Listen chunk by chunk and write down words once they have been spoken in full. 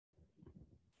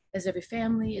as every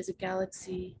family is a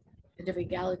galaxy, and every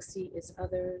galaxy is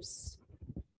others.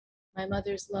 My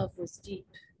mother's love was deep,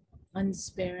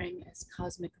 unsparing as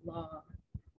cosmic law,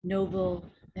 noble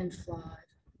and flawed,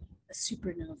 a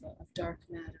supernova of dark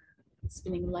matter,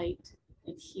 spinning light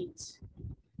and heat.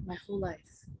 My whole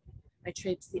life, I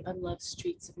traipsed the unloved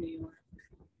streets of New York,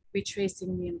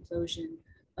 retracing the implosion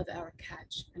of our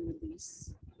catch and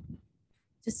release.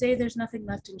 To say there's nothing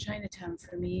left in Chinatown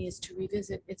for me is to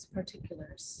revisit its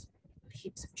particulars. The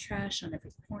heaps of trash on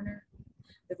every corner,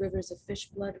 the rivers of fish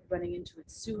blood running into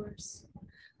its sewers.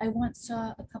 I once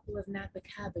saw a couple of Napa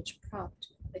cabbage propped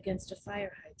against a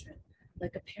fire hydrant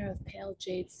like a pair of pale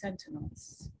jade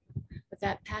sentinels. But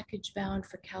that package bound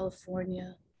for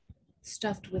California,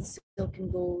 stuffed with silk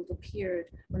and gold, appeared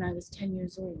when I was 10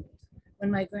 years old,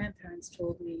 when my grandparents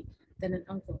told me that an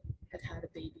uncle had had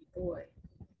a baby boy.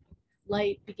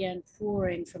 Light began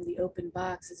pouring from the open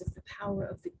box as if the power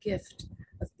of the gift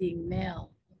of being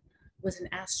male was an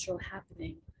astral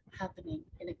happening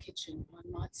in a kitchen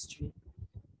on Mott Street.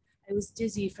 I was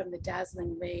dizzy from the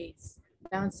dazzling rays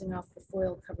bouncing off the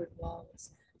foil-covered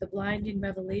walls, the blinding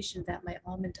revelation that my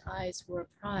almond eyes were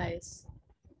a prize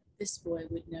this boy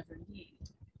would never need.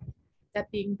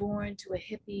 That being born to a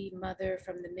hippie mother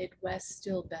from the Midwest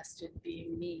still bested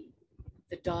being me,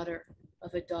 the daughter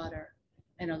of a daughter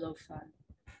and a lo-fan.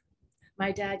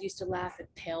 My dad used to laugh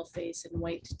at paleface and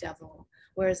white devil,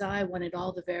 whereas I wanted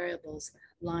all the variables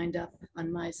lined up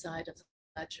on my side of the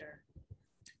ledger.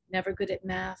 Never good at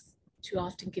math, too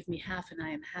often give me half and I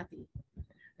am happy.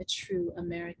 A true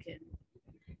American.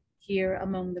 Here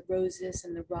among the roses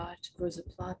and the rot grows a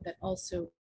plot that also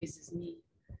raises me.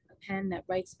 A pen that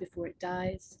writes before it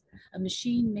dies, a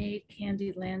machine-made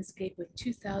candy landscape with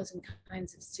 2,000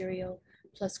 kinds of cereal,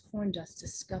 plus corn dust to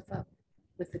scuff up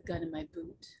with the gun in my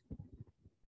boot.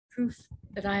 Proof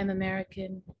that I am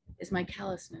American is my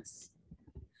callousness.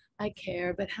 I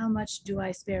care, but how much do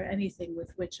I spare anything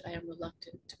with which I am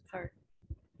reluctant to part?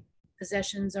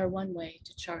 Possessions are one way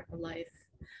to chart a life.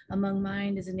 Among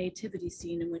mine is a nativity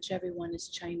scene in which everyone is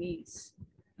Chinese.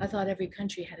 I thought every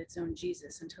country had its own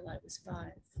Jesus until I was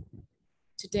 5.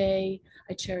 Today,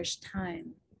 I cherish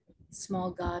time, small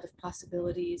god of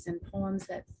possibilities and poems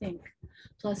that think,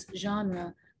 plus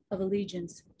genre of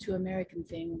allegiance to American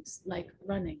things like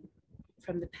running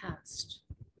from the past,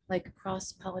 like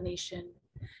cross-pollination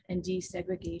and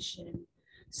desegregation.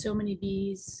 So many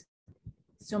bees,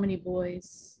 so many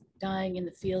boys dying in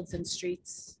the fields and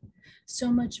streets, so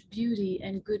much beauty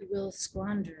and goodwill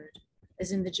squandered,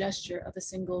 as in the gesture of a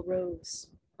single rose,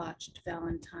 botched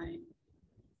Valentine.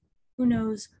 Who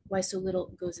knows why so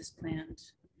little goes as planned?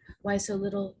 Why so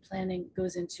little planning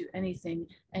goes into anything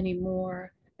any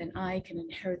more than I can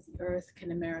inherit the earth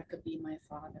can America be my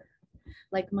father.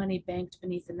 Like money banked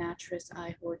beneath the mattress,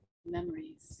 I hoard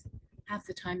memories. Half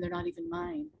the time they're not even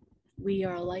mine. We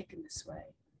are alike in this way.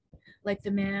 Like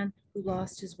the man who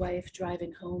lost his wife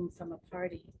driving home from a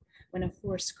party when a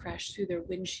horse crashed through their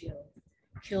windshield,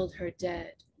 killed her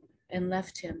dead, and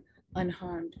left him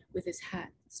unharmed with his hat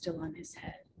still on his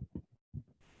head.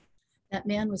 That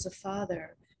man was a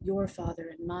father, your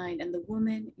father and mine, and the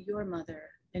woman, your mother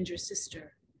and your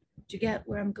sister. Do you get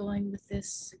where I'm going with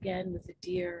this? Again, with the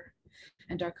deer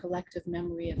and our collective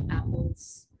memory of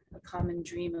apples, a common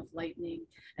dream of lightning,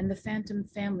 and the phantom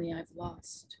family I've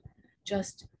lost.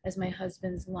 Just as my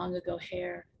husband's long ago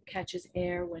hair catches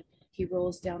air when he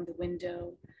rolls down the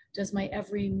window, does my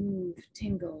every move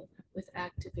tingle with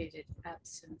activated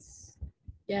absence?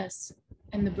 Yes,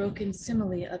 and the broken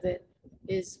simile of it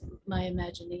is my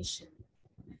imagination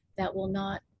that will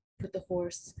not put the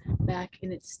horse back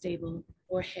in its stable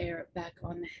or hair back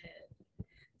on the head,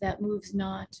 that moves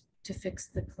not to fix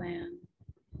the clan.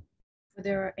 For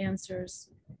there are answers,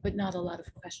 but not a lot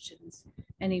of questions,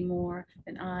 any more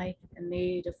than I am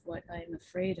made of what I am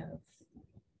afraid of.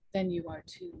 Then you are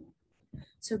too.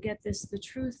 So get this, the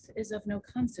truth is of no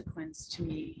consequence to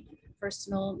me.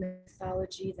 Personal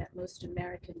mythology, that most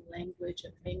American language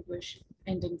of anguish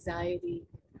and anxiety,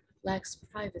 lacks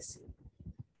privacy,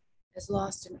 as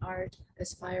lost in art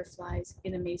as fireflies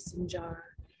in a mason jar,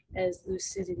 as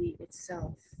lucidity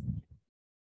itself.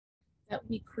 That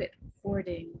we quit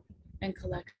hoarding and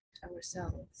collect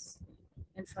ourselves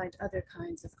and find other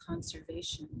kinds of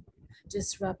conservation,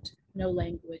 disrupt no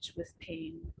language with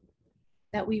pain.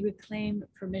 That we reclaim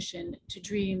permission to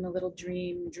dream a little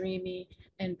dream, dreamy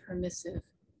and permissive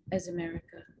as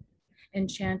America,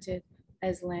 enchanted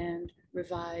as land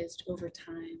revised over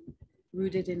time,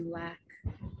 rooted in lack,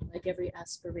 like every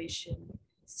aspiration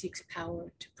seeks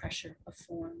power to pressure a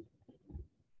form.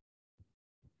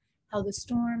 How the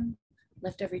storm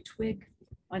left every twig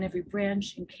on every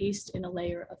branch encased in a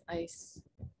layer of ice.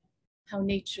 How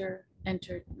nature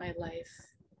entered my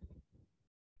life.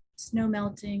 Snow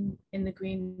melting in the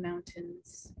green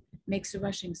mountains makes a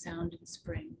rushing sound in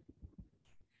spring.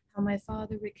 How my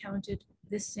father recounted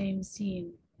this same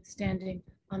scene standing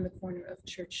on the corner of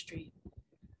Church Street.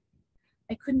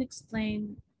 I couldn't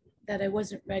explain that I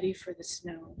wasn't ready for the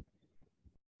snow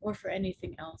or for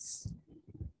anything else,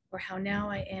 or how now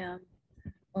I am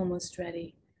almost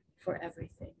ready for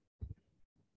everything.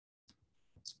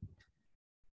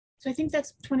 So I think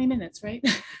that's 20 minutes, right?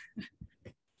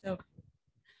 So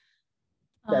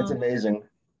that's amazing.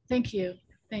 Thank you.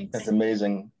 Thanks. That's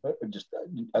amazing.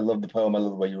 I love the poem. I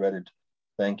love the way you read it.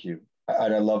 Thank you.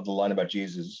 And I love the line about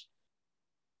Jesus.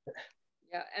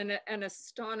 Yeah, and an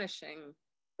astonishing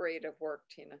grade of work,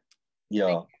 Tina.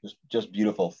 Yeah, just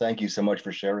beautiful. Thank you so much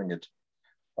for sharing it.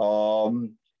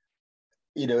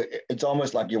 You know, it's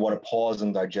almost like you want to pause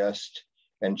and digest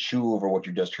and chew over what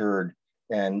you just heard.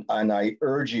 And I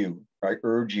urge you,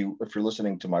 if you're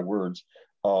listening to my words,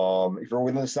 if you're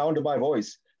within the sound of my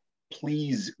voice,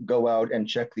 please go out and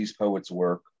check these poets'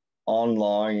 work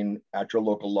online, at your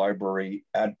local library,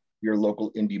 at your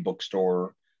local indie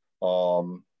bookstore.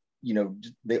 You know,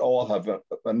 they all have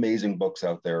amazing books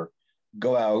out there.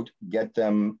 Go out, get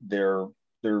them. They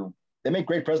make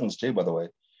great presents too, by the way.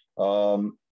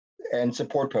 And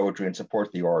support poetry and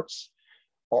support the arts.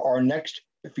 Our next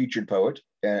featured poet,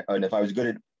 and if I was good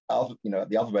at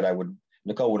the alphabet,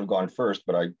 Nicole would have gone first,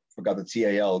 but I forgot that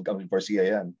CAL comes before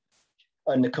CAN.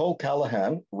 Nicole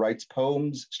Callahan writes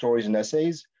poems, stories, and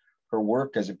essays. Her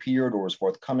work has appeared or is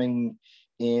forthcoming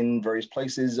in various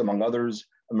places, among others,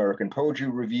 American Poetry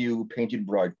Review, Painted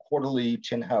Bride Quarterly,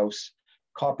 Tin House,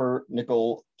 Copper,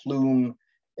 Nickel, Plume,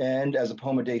 and as a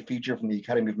Poem a Day feature from the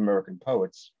Academy of American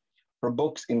Poets. Her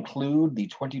books include the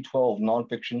 2012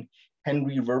 nonfiction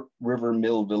Henry River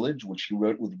Mill Village, which she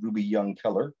wrote with Ruby Young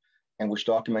Keller, and which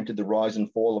documented the rise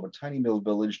and fall of a tiny mill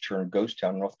village turned ghost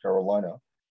town in North Carolina,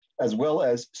 as well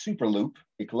as Superloop,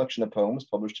 a collection of poems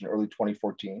published in early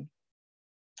 2014.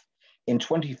 In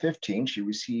 2015, she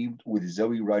received with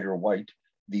Zoe Ryder-White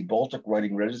the Baltic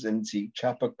Writing Residency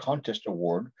Chapbook Contest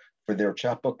Award for their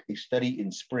chapbook A Study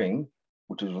in Spring,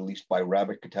 which was released by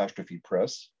Rabbit Catastrophe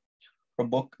Press. Her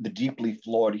book, The Deeply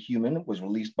Flawed Human, was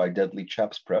released by Deadly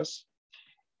Chaps Press.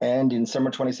 And in summer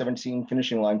 2017,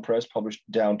 Finishing Line Press published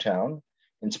Downtown.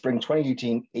 In spring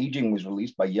 2018, Aging was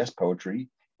released by Yes Poetry.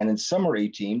 And in summer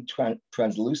 18,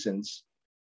 Translucence,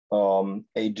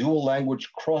 a dual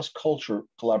language cross-culture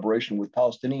collaboration with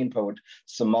Palestinian poet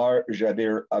Samar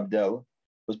Jabir Abdel,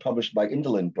 was published by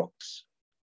Indolent Books.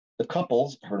 The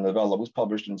Couples, her novella, was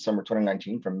published in summer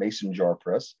 2019 from Mason Jar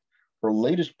Press. Her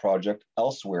latest project,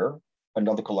 Elsewhere,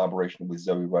 another collaboration with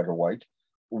Zoe Ryder-White,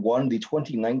 won the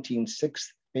 2019 6th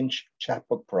Finch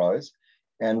Chapbook Prize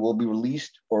and will be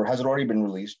released, or has it already been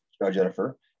released,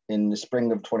 Jennifer, in the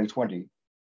spring of 2020.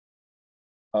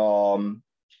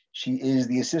 She is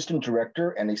the assistant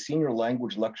director and a senior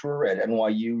language lecturer at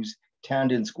NYU's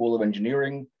Tandon School of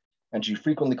Engineering, and she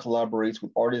frequently collaborates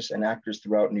with artists and actors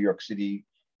throughout New York City.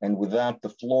 And with that, the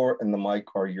floor and the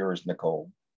mic are yours, Nicole.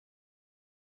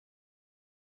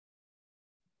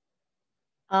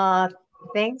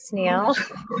 Thanks, Neil.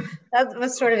 That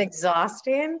was sort of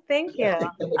exhausting. Thank you.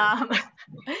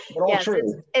 Yes,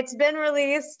 it's been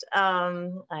released.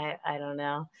 I don't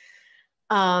know.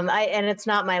 And it's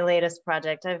not my latest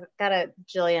project. I've got a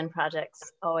jillion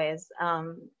projects always.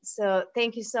 So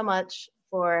thank you so much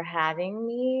for having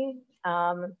me.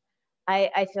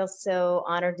 I feel so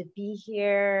honored to be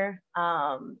here.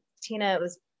 Tina, it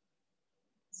was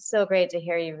so great to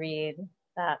hear you read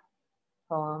that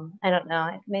poem. I don't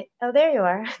know. Oh, there you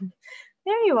are.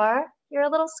 There you are. You're a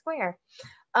little square.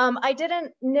 I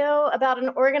didn't know about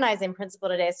an organizing principle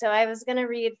today, so I was going to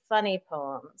read funny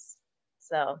poems.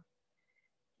 So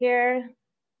here,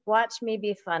 watch me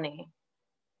be funny.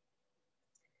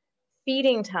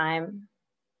 Feeding time.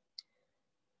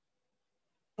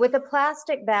 With a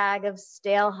plastic bag of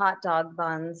stale hot dog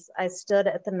buns, I stood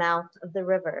at the mouth of the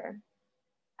river.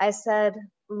 I said,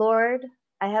 Lord,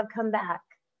 I have come back,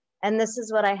 and this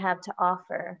is what I have to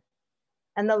offer.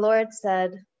 And the Lord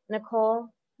said, Nicole,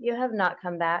 you have not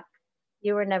come back.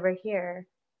 You were never here.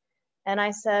 And I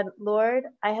said, Lord,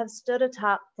 I have stood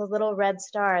atop the little red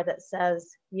star that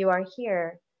says, you are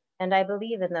here, and I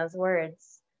believe in those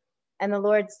words. And the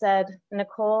Lord said,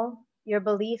 Nicole, your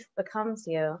belief becomes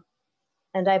you.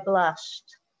 And I blushed.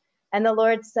 And the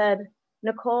Lord said,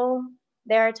 Nicole,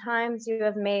 there are times you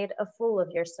have made a fool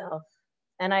of yourself.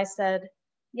 And I said,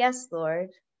 yes, Lord.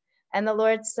 And the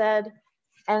Lord said,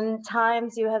 and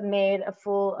times you have made a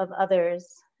fool of others.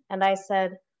 And I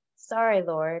said, sorry,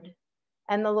 Lord.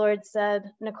 And the Lord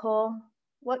said, Nicole,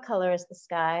 what color is the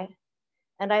sky?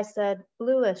 And I said,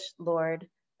 bluish, Lord,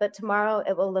 but tomorrow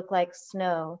it will look like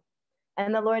snow.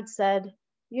 And the Lord said,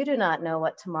 you do not know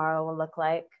what tomorrow will look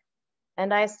like.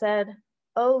 And I said,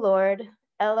 oh, Lord,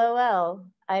 LOL,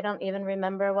 I don't even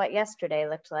remember what yesterday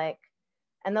looked like.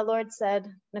 And the Lord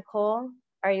said, Nicole,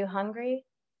 are you hungry?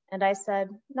 And I said,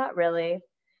 not really.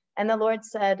 And the Lord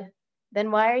said,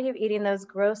 then why are you eating those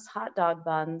gross hot dog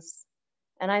buns?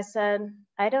 And I said,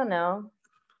 I don't know,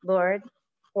 Lord,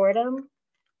 boredom.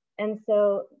 And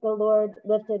so the Lord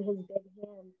lifted his big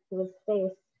hand to his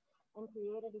face and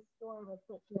created a storm of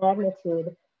such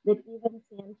magnitude that even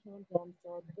Sam Champion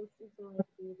said, this is going to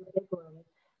be the big one.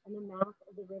 And the mouth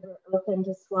of the river opened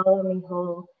to swallow me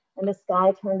whole, and the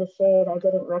sky turned a shade I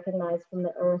didn't recognize from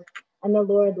the earth. And the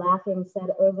Lord, laughing, said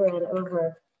over and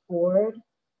over, bored,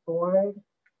 bored.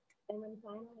 And when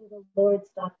finally the Lord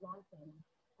stopped laughing,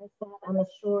 I sat on the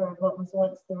shore of what was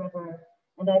once the river,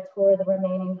 and I tore the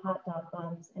remaining hot dog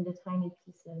buns into tiny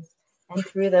pieces and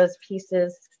threw those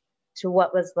pieces to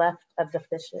what was left of the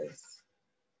fishes.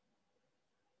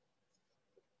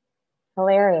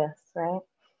 Hilarious, right?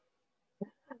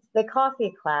 The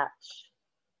coffee clutch.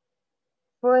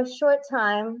 For a short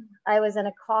time, I was in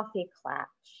a coffee clutch,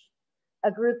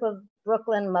 a group of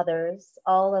Brooklyn mothers,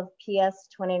 all of PS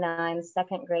 29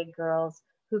 second grade girls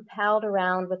who palled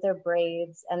around with their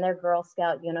braids and their Girl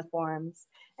Scout uniforms,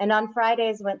 and on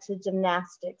Fridays went to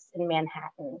gymnastics in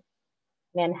Manhattan.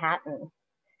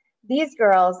 These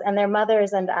girls and their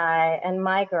mothers and I and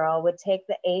my girl would take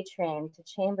the A train to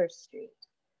Chambers Street.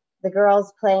 The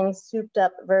girls playing souped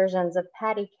up versions of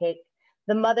patty cake,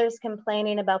 the mothers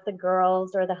complaining about the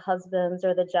girls or the husbands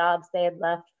or the jobs they had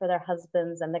left for their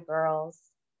husbands and the girls.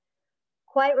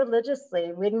 Quite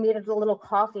religiously, we'd meet at a little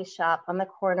coffee shop on the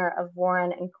corner of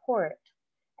Warren and Court.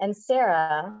 And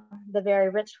Sarah, the very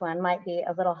rich one, might be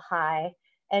a little high,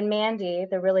 and Mandy,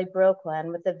 the really broke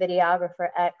one with the videographer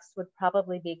X, would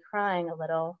probably be crying a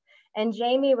little. And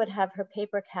Jamie would have her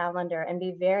paper calendar and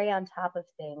be very on top of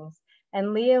things.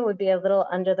 And Leah would be a little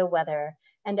under the weather.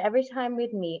 And every time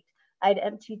we'd meet, I'd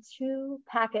empty 2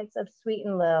 packets of Sweet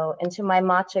and Low into my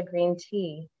matcha green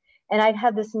tea. And I'd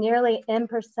have this nearly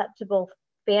imperceptible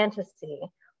fantasy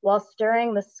while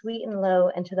stirring the Sweet and Low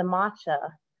into the matcha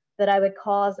that I would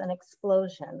cause an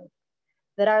explosion,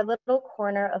 that our little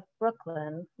corner of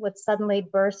Brooklyn would suddenly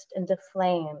burst into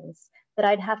flames, that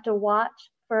I'd have to watch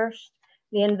first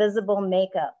the invisible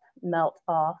makeup melt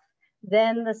off,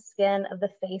 then the skin of the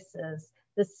faces,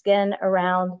 the skin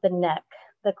around the neck,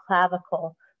 the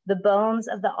clavicle, the bones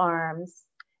of the arms.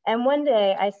 And one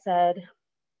day I said,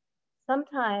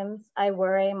 sometimes I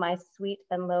worry my Sweet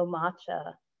and Low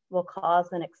matcha will cause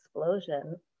an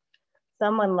explosion.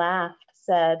 Someone laughed,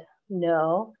 said,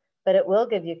 no, but it will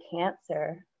give you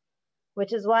cancer,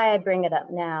 which is why I bring it up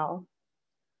now.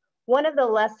 One of the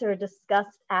lesser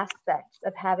discussed aspects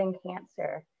of having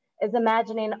cancer is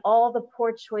imagining all the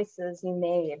poor choices you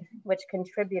made, which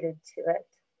contributed to it.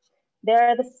 There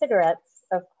are the cigarettes,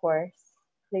 of course,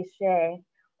 cliche.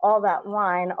 All that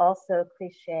wine, also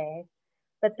cliche.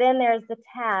 But then there's the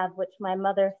tab, which my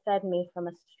mother fed me from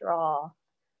a straw.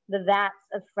 The vats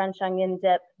of French onion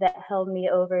dip that held me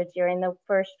over during the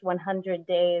first 100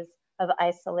 days of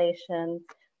isolation.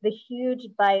 The huge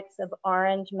bites of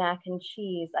orange mac and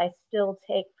cheese I still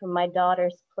take from my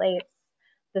daughter's plates.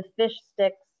 The fish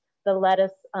sticks, the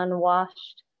lettuce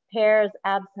unwashed, pears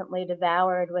absently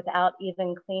devoured without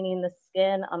even cleaning the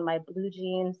skin on my blue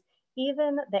jeans,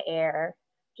 even the air,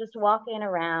 just walking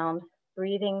around,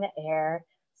 breathing the air,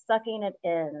 sucking it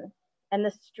in, and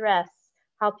the stress,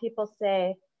 how people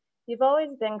say, you've always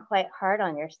been quite hard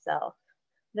on yourself,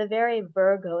 the very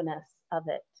Virgo-ness of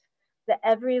it, the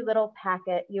every little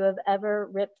packet you have ever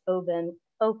ripped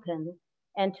open,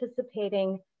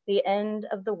 anticipating the end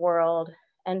of the world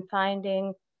and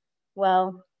finding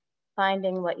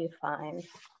what you find.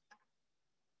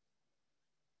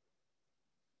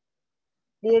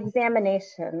 The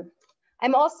examination.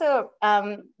 I'm also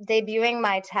debuting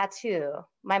my tattoo,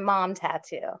 my mom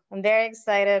tattoo. I'm very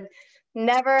excited.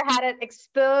 Never had it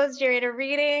exposed during a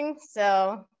reading,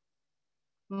 so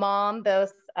mom,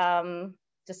 both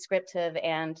descriptive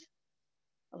and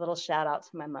a little shout out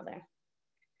to my mother.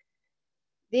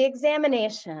 The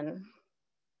examination.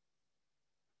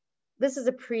 This is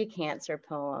a pre-cancer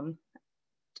poem.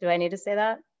 Do I need to say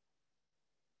that?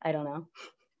 I don't know.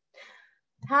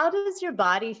 How does your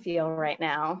body feel right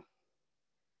now?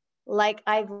 Like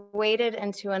I've waded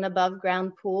into an above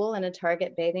ground pool in a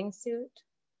Target bathing suit?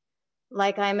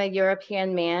 Like I'm a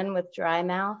European man with dry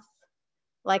mouth?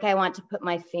 Like I want to put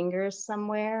my fingers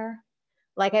somewhere?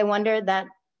 Like I wondered that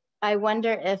I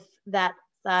wonder if that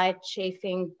thigh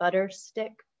chafing butter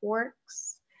stick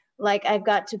works. Like I've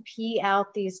got to pee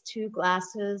out these 2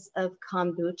 glasses of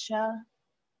kombucha.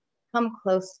 Come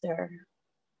closer.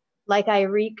 Like I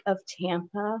reek of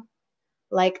Tampa,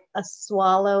 like a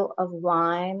swallow of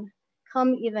wine.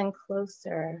 Come even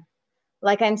closer.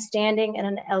 Like I'm standing in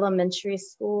an elementary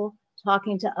school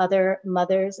talking to other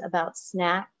mothers about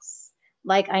snacks.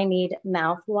 Like I need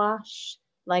mouthwash.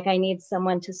 Like I need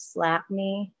someone to slap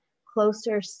me.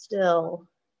 Closer still,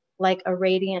 like a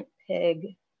radiant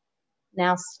pig.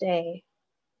 Now stay.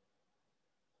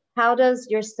 How does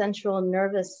your central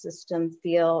nervous system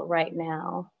feel right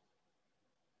now?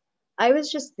 I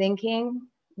was just thinking,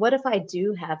 what if I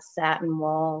do have satin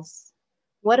walls?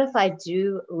 What if I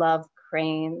do love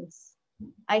cranes?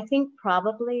 I think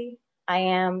probably I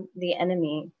am the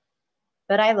enemy,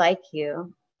 but I like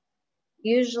you.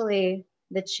 Usually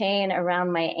the chain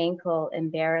around my ankle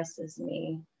embarrasses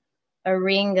me. A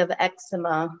ring of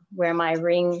eczema where my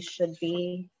ring should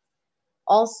be.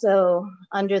 Also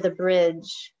under the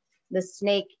bridge, the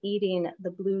snake eating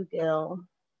the bluegill.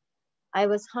 I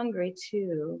was hungry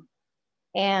too.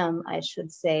 I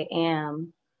should say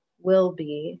will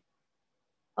be.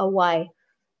 A wife,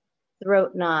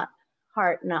 throat knot,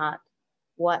 heart knot,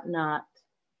 what not.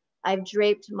 I've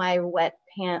draped my wet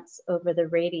pants over the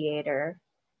radiator,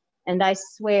 and I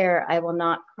swear I will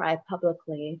not cry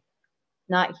publicly.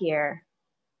 Not here,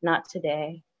 not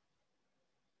today.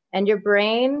 And your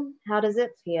brain, how does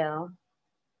it feel?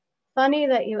 Funny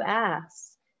that you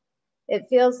ask. It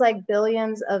feels like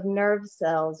billions of nerve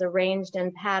cells arranged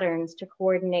in patterns to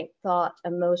coordinate thought,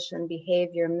 emotion,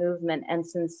 behavior, movement, and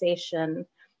sensation.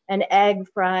 An egg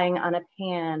frying on a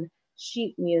pan,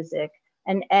 sheet music,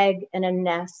 an egg in a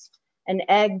nest, an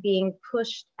egg being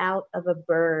pushed out of a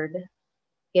bird,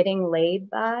 getting laid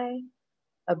by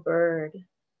a bird.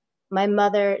 My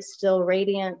mother still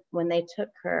radiant when they took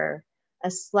her, a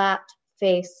slapped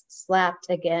face slapped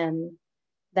again,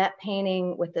 that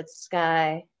painting with its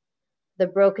sky, the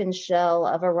broken shell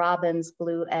of a robin's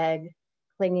blue egg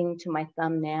clinging to my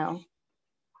thumbnail.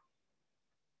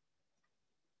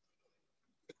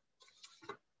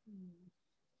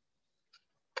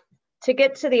 To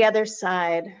get to the other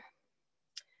side,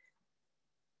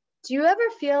 do you ever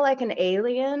feel like an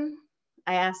alien?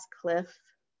 I asked Cliff.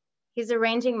 He's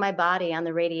arranging my body on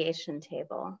the radiation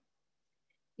table.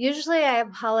 Usually I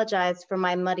apologize for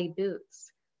my muddy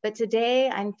boots, but today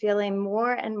I'm feeling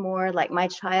more and more like my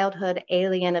childhood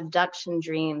alien abduction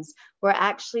dreams were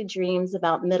actually dreams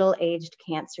about middle-aged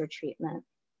cancer treatment.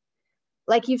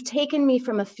 Like you've taken me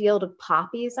from a field of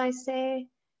poppies, I say,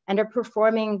 and are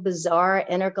performing bizarre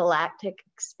intergalactic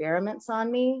experiments on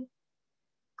me.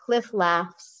 Cliff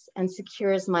laughs and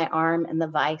secures my arm in the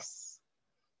vise.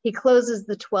 He closes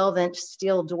the 12-inch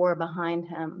steel door behind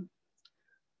him.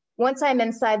 Once I'm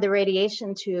inside the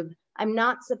radiation tube, I'm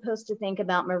not supposed to think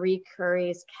about Marie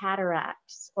Curie's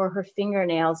cataracts or her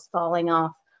fingernails falling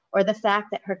off or the fact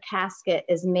that her casket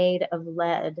is made of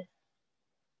lead.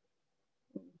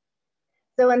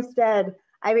 So instead,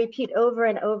 I repeat over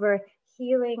and over,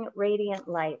 healing radiant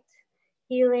light,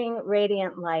 healing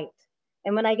radiant light.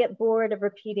 And when I get bored of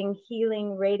repeating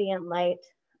healing radiant light,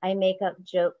 I make up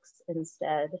jokes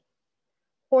instead.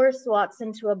 Horse walks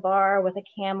into a bar with a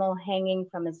camel hanging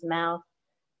from his mouth.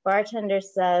 Bartender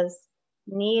says,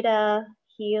 need a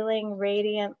healing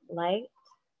radiant light?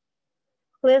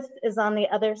 Cliff is on the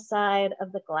other side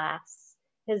of the glass.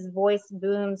 His voice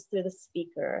booms through the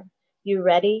speaker. You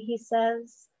ready, he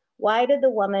says. Why did the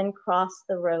woman cross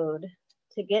the road?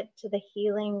 To get to the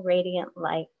healing radiant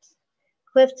light.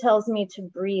 Cliff tells me to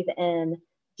breathe in,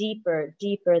 deeper,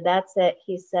 deeper, that's it,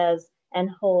 he says, and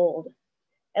hold.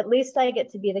 At least I get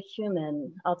to be the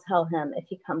human, I'll tell him if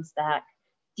he comes back.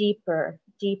 Deeper,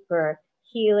 deeper,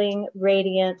 healing,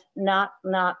 radiant, knock,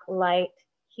 knock, light,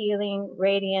 healing,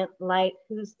 radiant, light,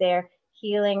 who's there?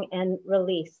 Healing and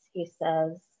release, he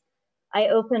says. I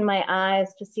open my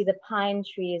eyes to see the pine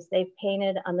trees they've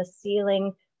painted on the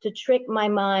ceiling to trick my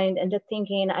mind into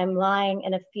thinking I'm lying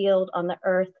in a field on the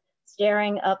earth,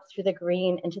 staring up through the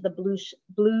green into the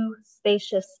blue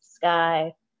spacious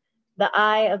sky. The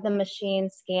eye of the machine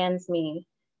scans me,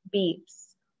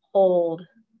 beeps, hold,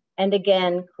 and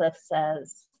again, Cliff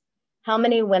says, how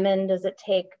many women does it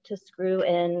take to screw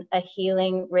in a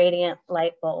healing radiant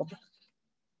light bulb?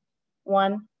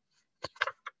 One.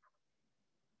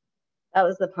 That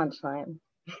was the punchline.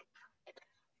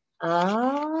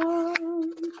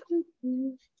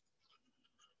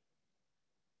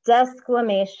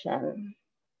 Desquamation.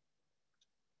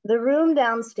 The room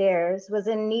downstairs was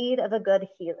in need of a good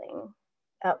healing.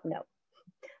 Oh, no.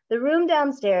 The room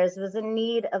downstairs was in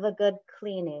need of a good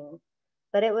cleaning,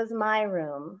 but it was my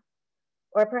room.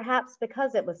 Or perhaps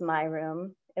because it was my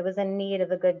room, it was in need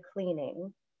of a good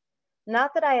cleaning.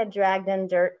 Not that I had dragged in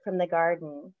dirt from the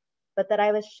garden, but that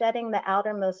I was shedding the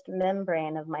outermost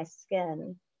membrane of my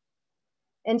skin.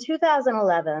 In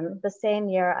 2011, the same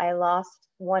year I lost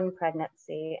one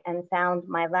pregnancy and found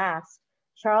my last,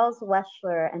 Charles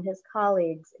Weschler and his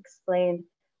colleagues explained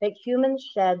that humans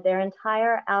shed their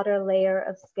entire outer layer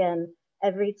of skin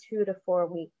every 2 to 4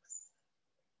 weeks.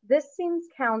 This seems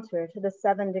counter to the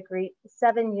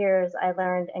 7 years I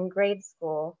learned in grade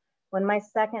school when my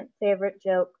second favorite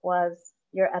joke was,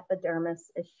 "Your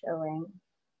epidermis is showing."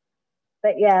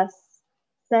 But yes,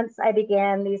 since I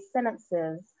began these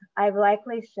sentences, I've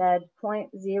likely shed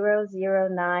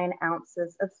 0.009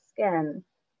 ounces of skin,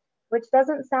 which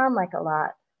doesn't sound like a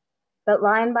lot, but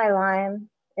line by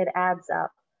line, it adds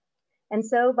up. And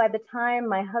so by the time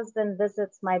my husband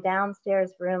visits my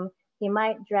downstairs room, he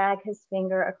might drag his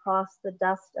finger across the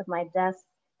dust of my desk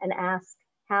and ask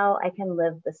how I can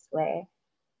live this way.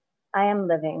 I am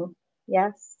living,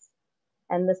 yes,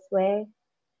 and this way.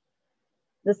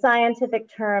 The scientific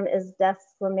term is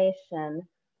desquamation,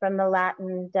 from the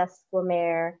Latin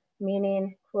desquamare,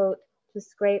 meaning, quote, to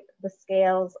scrape the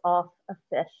scales off a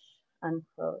fish,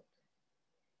 unquote.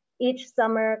 Each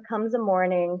summer comes a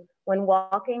morning when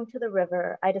walking to the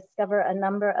river, I discover a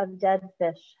number of dead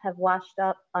fish have washed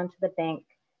up onto the bank,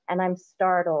 and I'm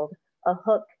startled, a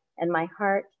hook in my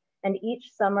heart. And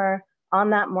each summer on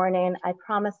that morning, I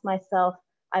promise myself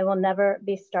I will never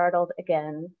be startled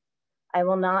again. I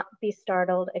will not be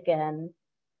startled again.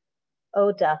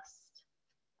 Oh, dust,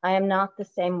 I am not the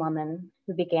same woman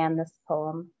who began this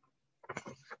poem.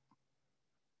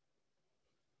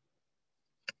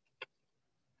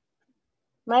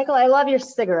 Michael, I love your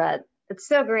cigarette. It's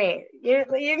so great. You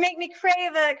make me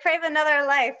crave another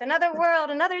life, another world,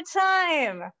 another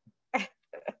time.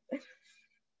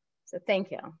 So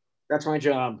thank you. That's my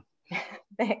job.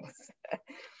 Thanks.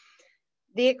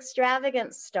 The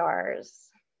extravagant stars.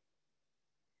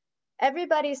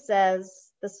 Everybody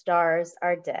says the stars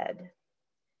are dead.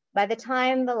 By the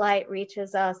time the light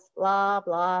reaches us, blah,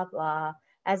 blah, blah,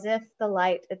 as if the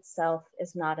light itself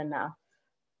is not enough.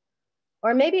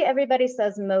 Or maybe everybody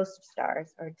says most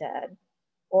stars are dead.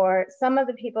 Or some of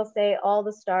the people say all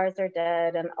the stars are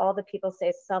dead, and all the people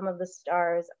say some of the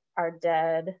stars are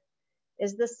dead.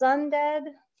 Is the sun dead?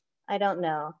 I don't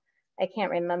know. I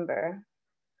can't remember.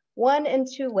 1 in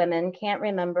 2 women can't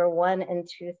remember 1 in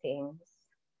 2 things.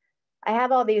 I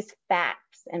have all these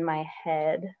facts in my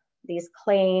head, these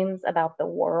claims about the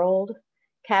world,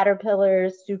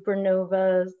 caterpillars,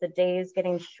 supernovas, the days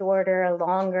getting shorter,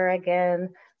 longer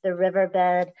again, the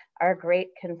riverbed, our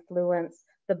great confluence,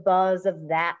 the buzz of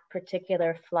that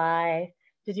particular fly.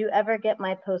 Did you ever get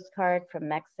my postcard from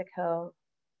Mexico?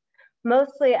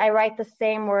 Mostly I write the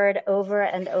same word over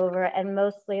and over, and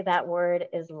mostly that word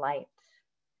is light.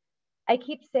 I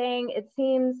keep saying it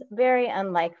seems very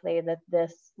unlikely that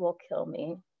this will kill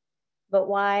me, but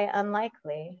why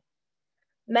unlikely?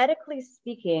 Medically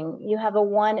speaking, you have a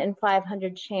 1 in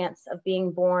 500 chance of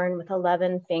being born with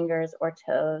 11 fingers or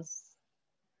toes.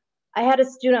 I had a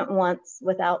student once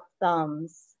without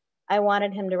thumbs. I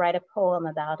wanted him to write a poem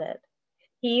about it.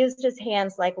 He used his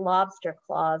hands like lobster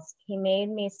claws. He made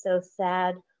me so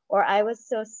sad, or I was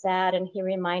so sad, and he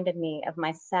reminded me of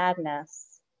my sadness.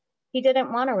 He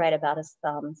didn't want to write about his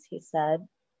thumbs, he said.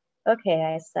 Okay,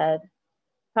 I said.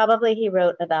 Probably he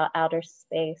wrote about outer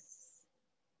space.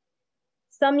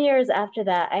 Some years after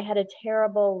that, I had a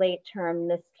terrible late-term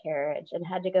miscarriage and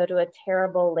had to go to a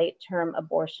terrible late-term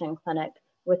abortion clinic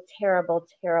with terrible,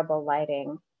 terrible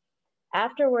lighting.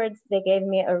 Afterwards, they gave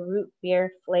me a root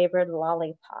beer flavored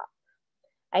lollipop.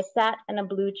 I sat in a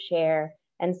blue chair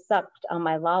and sucked on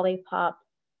my lollipop.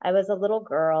 I was a little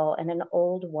girl and an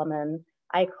old woman.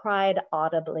 I cried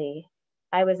audibly.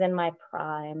 I was in my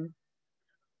prime.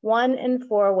 1 in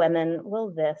 4 women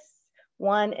will this.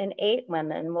 1 in 8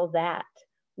 women will that.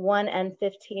 1 in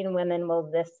 15 women will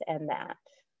this and that.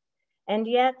 And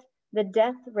yet, the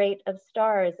death rate of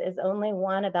stars is only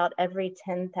 1 about every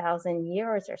 10,000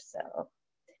 years or so,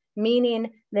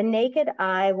 meaning the naked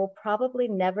eye will probably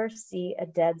never see a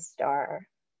dead star.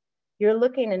 You're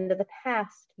looking into the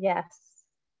past, yes,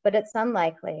 but it's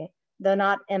unlikely, though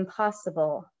not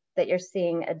impossible, that you're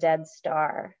seeing a dead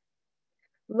star.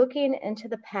 Looking into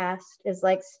the past is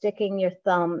like sticking your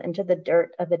thumb into the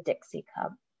dirt of a Dixie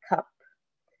cup.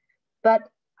 But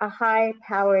a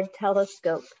high-powered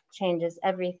telescope changes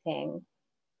everything.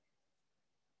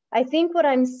 I think what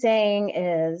I'm saying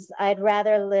is I'd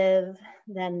rather live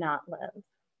than not live.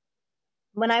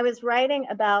 When I was writing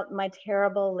about my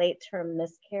terrible late-term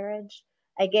miscarriage,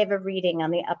 I gave a reading on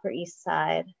the Upper East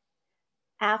Side.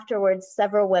 Afterwards,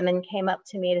 several women came up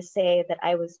to me to say that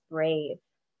I was brave.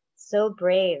 So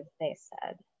brave, they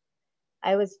said.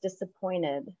 I was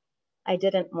disappointed. I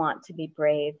didn't want to be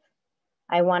brave.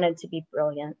 I wanted to be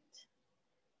brilliant.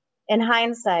 In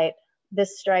hindsight,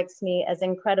 this strikes me as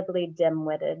incredibly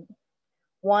dim-witted.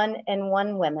 One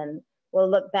women will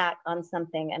look back on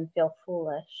something and feel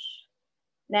foolish.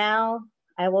 Now,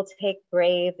 I will take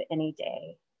brave any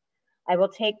day. I will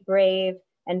take brave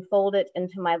and fold it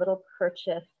into my little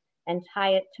kerchief and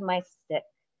tie it to my stick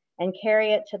and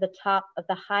carry it to the top of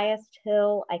the highest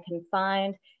hill I can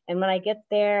find. And when I get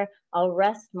there, I'll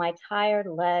rest my tired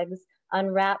legs,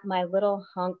 unwrap my little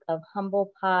hunk of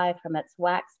humble pie from its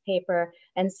wax paper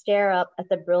and stare up at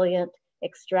the brilliant,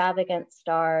 extravagant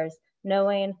stars,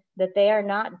 knowing that they are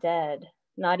not dead,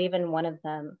 not even one of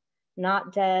them,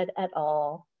 not dead at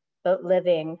all, but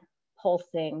living,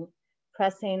 pulsing,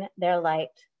 pressing their light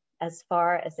as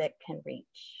far as it can reach.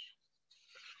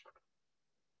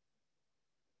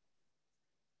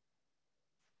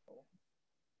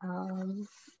 A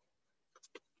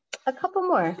couple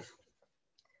more.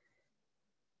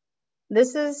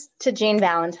 This is to Jean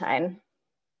Valentine.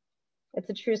 It's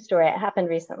a true story. It happened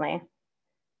recently.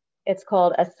 It's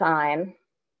called A Sign.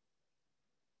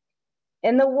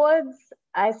 In the woods,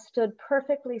 I stood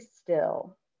perfectly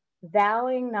still,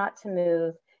 vowing not to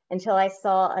move until I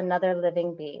saw another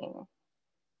living being.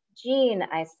 Jean,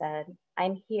 I said,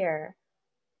 I'm here.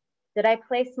 Did I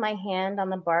place my hand on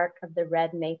the bark of the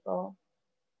red maple?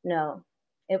 No,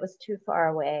 it was too far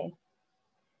away.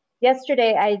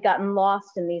 Yesterday, I had gotten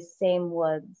lost in these same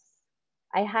woods.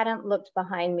 I hadn't looked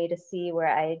behind me to see where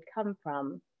I had come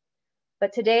from.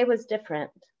 But today was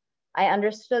different. I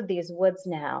understood these woods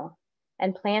now,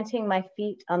 and planting my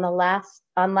feet on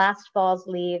last fall's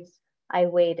leaves, I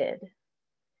waited.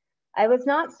 I was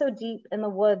not so deep in the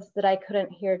woods that I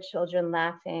couldn't hear children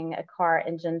laughing, a car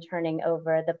engine turning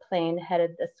over, the plane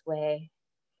headed this way.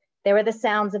 There were the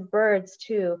sounds of birds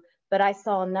too, but I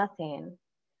saw nothing.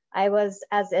 I was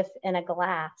as if in a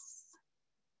glass.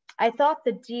 I thought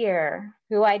the deer,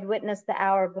 who I'd witnessed the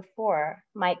hour before,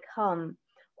 might come,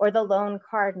 or the lone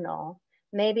cardinal,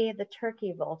 maybe the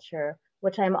turkey vulture,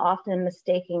 which I'm often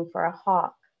mistaking for a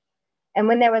hawk. And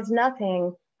when there was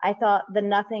nothing, I thought the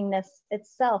nothingness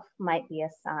itself might be a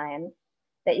sign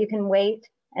that you can wait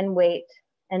and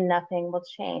nothing will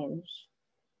change.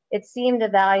 It seemed a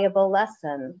valuable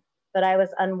lesson, but I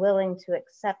was unwilling to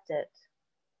accept it.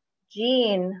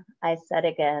 Jean, I said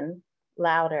again,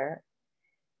 louder.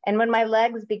 And when my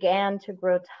legs began to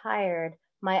grow tired,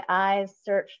 my eyes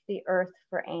searched the earth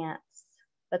for ants,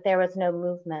 but there was no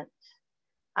movement.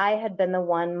 I had been the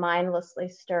one mindlessly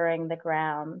stirring the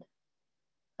ground.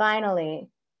 Finally,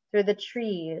 through the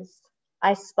trees,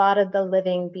 I spotted the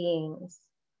living beings,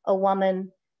 a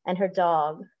woman and her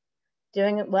dog,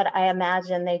 doing what I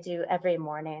imagine they do every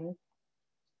morning.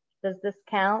 Does this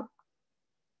count?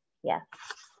 Yes.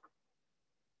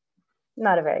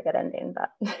 Not a very good ending,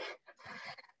 but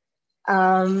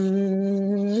I'll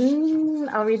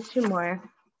read two more.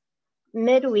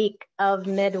 Midweek of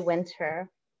midwinter.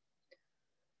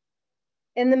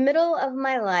 In the middle of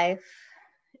my life,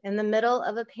 in the middle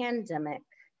of a pandemic,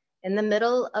 in the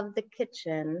middle of the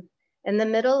kitchen, in the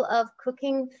middle of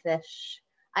cooking fish,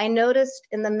 I noticed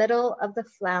in the middle of the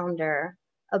flounder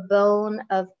a bone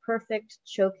of perfect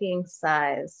choking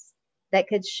size that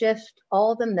could shift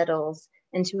all the middles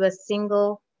into a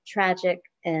single tragic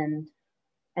end.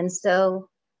 And so,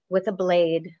 with a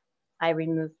blade, I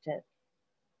removed it.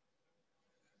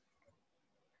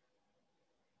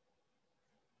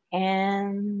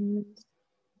 And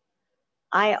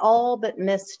I all but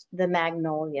missed the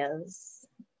magnolias.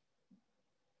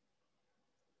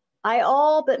 I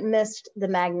all but missed the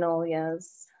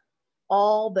magnolias,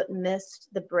 all but missed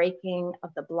the breaking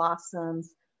of the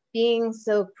blossoms, being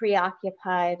so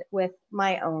preoccupied with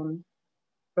my own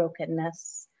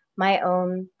brokenness, my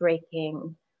own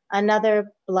breaking,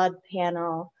 another blood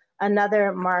panel,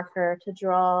 another marker to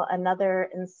draw another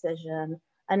incision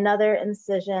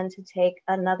to take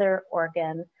another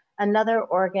organ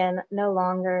no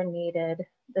longer needed,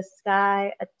 the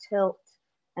sky a tilt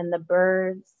and the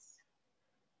birds.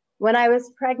 When I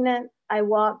was pregnant, I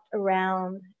walked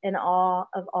around in awe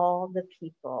of all the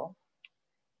people.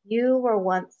 You were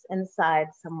once inside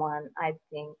someone, I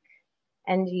think,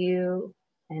 and you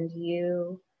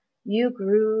grew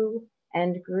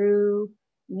and grew,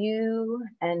 you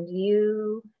and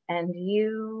you and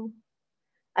you.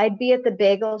 I'd be at the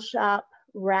bagel shop,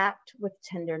 racked with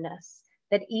tenderness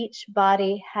that each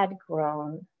body had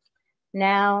grown.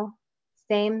 Now,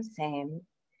 same,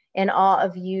 in awe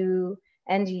of you,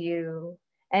 and you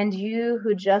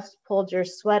who just pulled your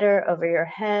sweater over your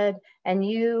head, and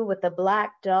you with the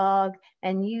black dog,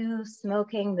 and you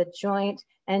smoking the joint,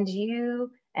 and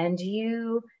you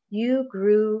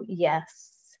grew,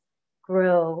 yes,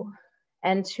 grow,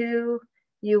 and too,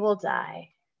 you will die,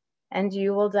 and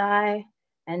you will die,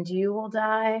 and you will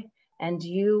die, and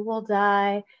you will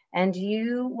die, and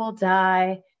you will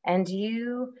die, and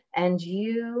you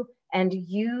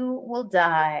will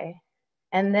die.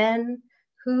 And then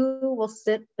who will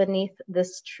sit beneath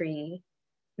this tree,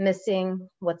 missing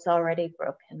what's already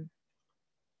broken?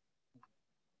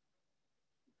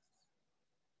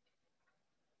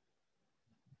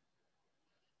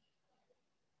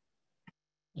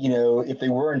 You know, if they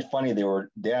weren't funny, they were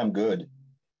damn good.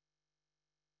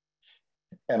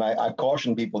 And I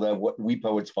caution people that what we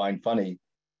poets find funny,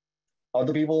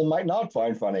 other people might not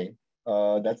find funny.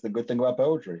 That's the good thing about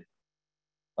poetry.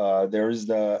 There's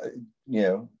the, you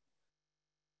know,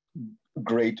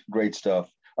 great stuff.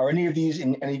 Are any of these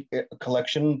in any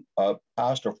collection,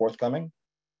 past or forthcoming?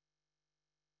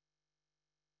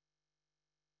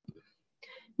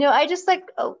 No, I just like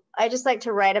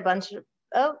to write a bunch of,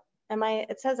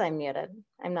 it says I'm muted.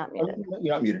 I'm not muted. Oh,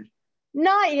 you're not muted.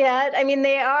 Not yet. I mean,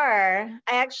 they are.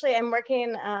 I'm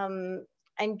working,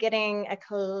 I'm getting a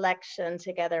collection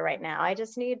together right now. I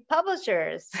just need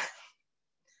publishers.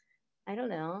 I don't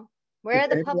know. Where are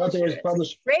the publishers?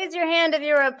 Raise your hand if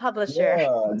you're a publisher.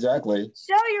 Yeah, exactly.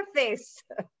 Show your face.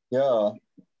 Yeah,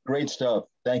 great stuff.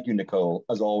 Thank you, Nicole,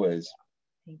 as always.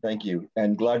 Thank you.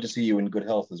 And glad to see you in good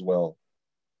health as well.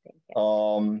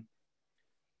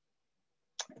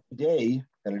 Today,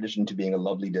 in addition to being a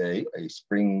lovely day, a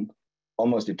spring,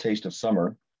 almost a taste of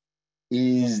summer,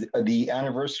 is the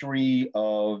anniversary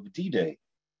of D-Day.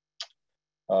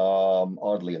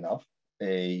 Oddly enough,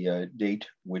 a date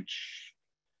which,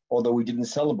 although we didn't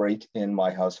celebrate in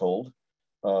my household,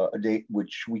 a date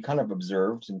which we kind of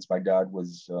observed since my dad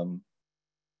was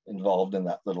involved in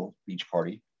that little beach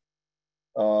party.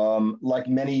 Like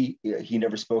many, he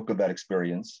never spoke of that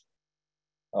experience.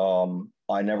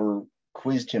 I never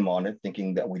quizzed him on it,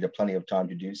 thinking that we'd have plenty of time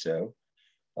to do so.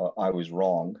 I was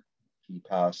wrong. He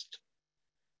passed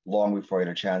long before I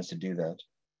had a chance to do that.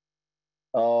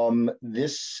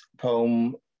 This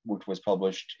poem, which was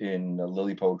published in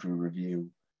Lily Poetry Review,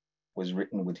 was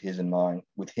written with him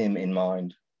in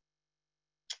mind.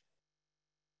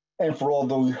 And for all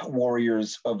the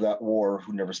warriors of that war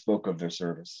who never spoke of their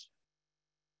service.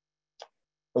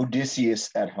 Odysseus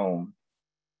at home.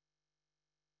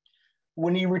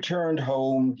 When he returned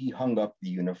home, he hung up the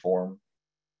uniform,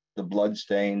 the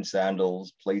blood-stained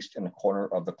sandals placed in a corner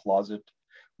of the closet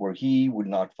where he would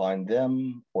not find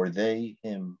them or they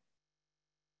him.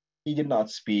 He did not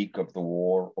speak of the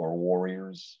war or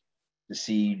warriors, the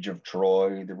siege of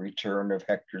Troy, the return of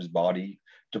Hector's body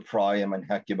to Priam and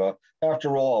Hecuba.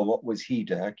 After all, what was he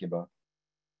to Hecuba?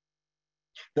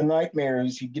 The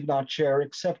nightmares he did not share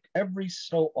except every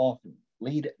so often,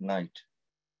 late at night,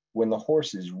 when the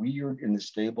horses reared in the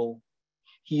stable,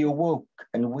 he awoke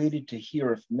and waited to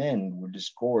hear if men were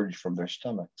disgorged from their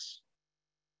stomachs.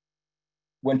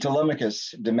 When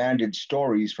Telemachus demanded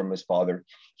stories from his father,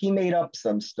 he made up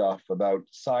some stuff about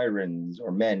sirens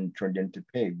or men turned into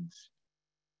pigs,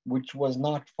 which was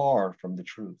not far from the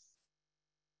truth.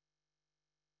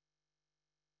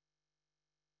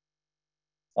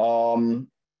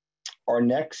 Our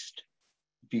next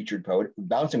featured poet,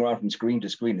 bouncing around from screen to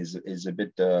screen is a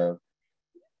bit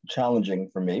challenging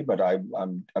for me, but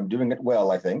I'm doing it well,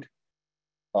 I think.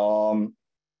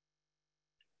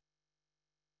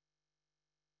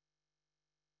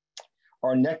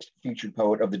 Our next featured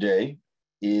poet of the day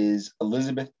is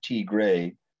Elizabeth T.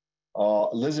 Gray.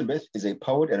 Elizabeth is a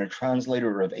poet and a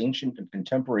translator of ancient and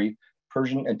contemporary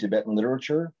Persian and Tibetan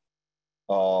literature.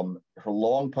 Her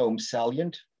long poem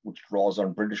Salient, which draws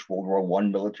on British World War I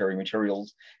military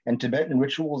materials and Tibetan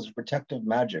rituals of protective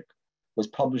magic, was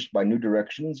published by New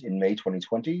Directions in May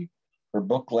 2020. Her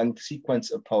book-length sequence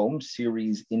of poems,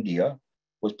 series India,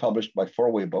 was published by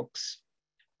Fourway Books.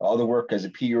 Other work has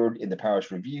appeared in the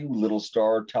Paris Review, Little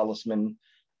Star, Talisman,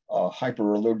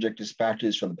 Hyperallergic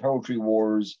Dispatches from the Poetry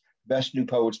Wars, Best New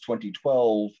Poets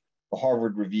 2012, the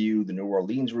Harvard Review, the New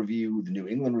Orleans Review, the New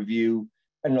England Review,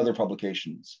 and other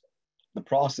publications. The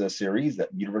Process series at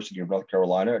University of North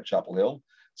Carolina at Chapel Hill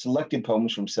selected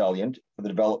poems from Salient for the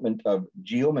development of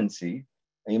Geomancy,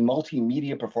 a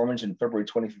multimedia performance in February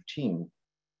 2015.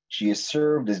 She has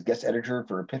served as guest editor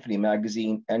for Epiphany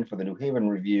Magazine and for the New Haven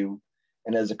Review,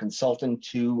 and as a consultant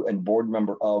to and board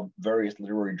member of various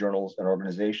literary journals and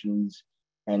organizations.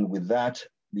 And with that,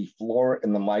 the floor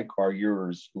and the mic are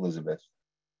yours, Elizabeth.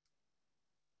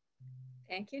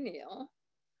 Thank you, Neil.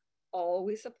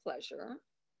 Always a pleasure.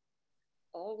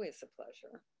 Always a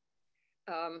pleasure.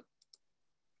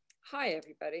 Hi,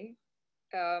 everybody.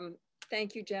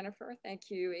 Thank you, Jennifer. Thank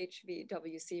you,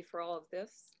 HVWC, for all of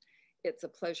this. It's a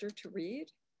pleasure to read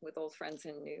with old friends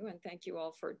and new, and thank you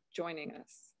all for joining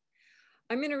us.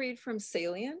 I'm going to read from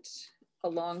Salient, a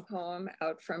long poem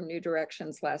out from New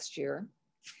Directions last year.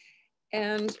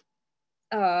 And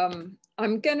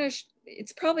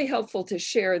it's probably helpful to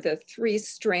share the 3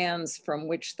 strands from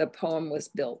which the poem was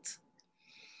built.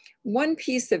 One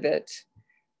piece of it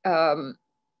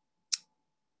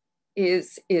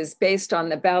is based on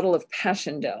the Battle of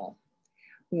Passchendaele,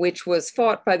 which was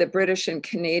fought by the British and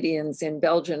Canadians in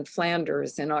Belgian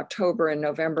Flanders in October and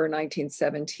November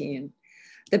 1917.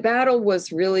 The battle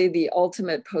was really the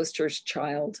ultimate poster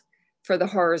child for the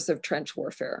horrors of trench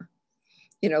warfare.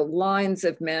 You know, lines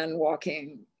of men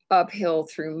walking uphill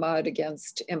through mud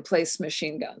against emplaced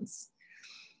machine guns.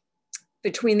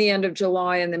 Between the end of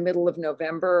July and the middle of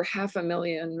November,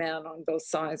 500,000 men on both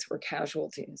sides were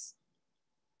casualties.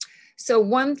 So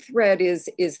one thread is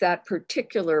that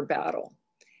particular battle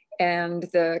and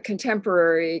the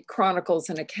contemporary chronicles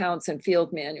and accounts and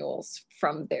field manuals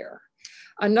from there.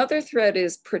 Another thread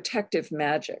is protective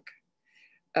magic,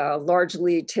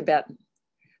 largely Tibetan.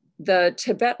 The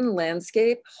Tibetan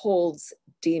landscape holds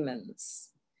demons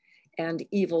and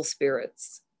evil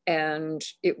spirits. And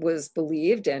it was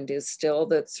believed, and is still,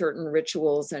 that certain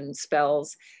rituals and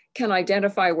spells can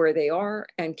identify where they are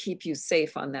and keep you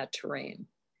safe on that terrain.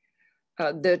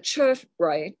 The Ch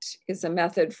rite is a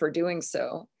method for doing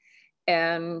so.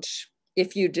 And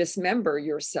if you dismember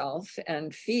yourself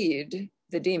and feed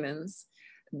the demons,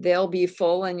 they'll be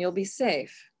full and you'll be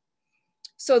safe.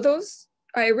 So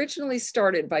I originally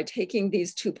started by taking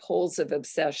these 2 poles of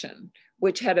obsession,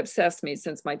 which had obsessed me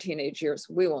since my teenage years.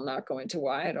 We will not go into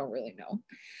why, I don't really know.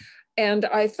 And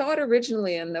I thought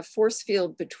originally in the force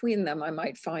field between them, I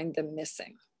might find them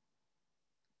missing.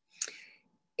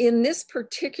 In this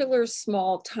particular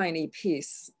small, tiny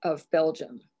piece of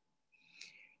Belgium,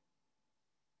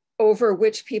 over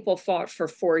which people fought for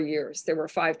 4 years, there were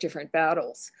 5 different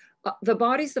battles, the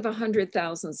bodies of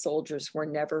 100,000 soldiers were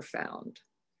never found.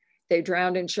 They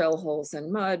drowned in shell holes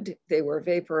and mud. They were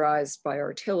vaporized by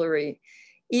artillery.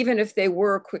 Even if they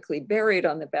were quickly buried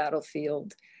on the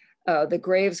battlefield, the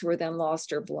graves were then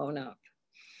lost or blown up.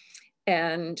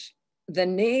 And the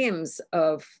names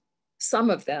of some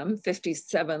of them,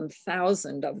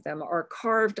 57,000 of them, are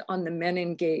carved on the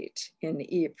Menin Gate in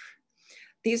Ypres.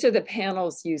 These are the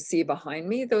panels you see behind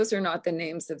me. Those are not the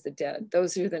names of the dead.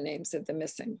 Those are the names of the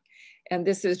missing. And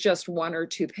this is just 1 or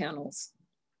 2 panels.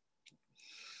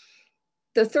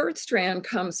 The third strand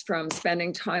comes from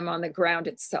spending time on the ground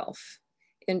itself.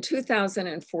 In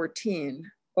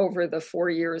 2014, over the 4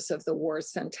 years of the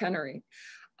war's centenary,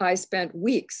 I spent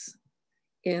weeks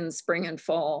in spring and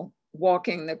fall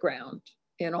walking the ground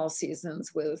in all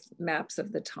seasons with maps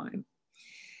of the time.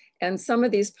 And some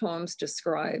of these poems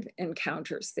describe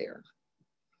encounters there.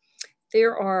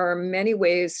 There are many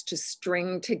ways to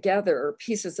string together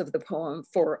pieces of the poem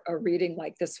for a reading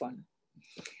like this one.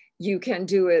 You can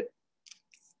do it,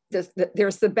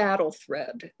 there's the battle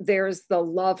thread, there's the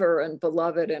lover and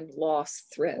beloved and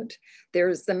lost thread,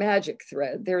 there's the magic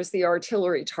thread, there's the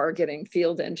artillery targeting,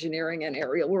 field engineering, and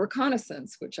aerial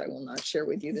reconnaissance, which I will not share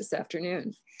with you this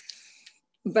afternoon.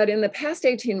 But in the past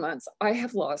 18 months, I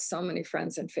have lost so many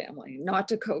friends and family, not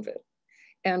to COVID,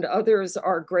 and others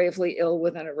are gravely ill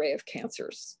with an array of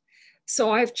cancers. So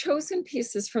I've chosen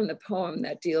pieces from the poem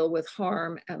that deal with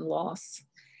harm and loss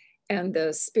and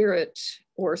the spirit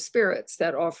or spirits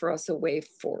that offer us a way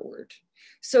forward.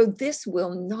 So this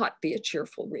will not be a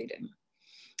cheerful reading.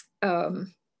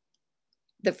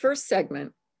 The first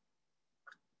segment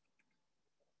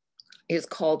is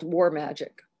called War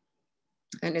Magic,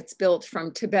 and it's built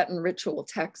from Tibetan ritual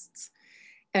texts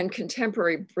and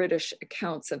contemporary British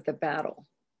accounts of the battle.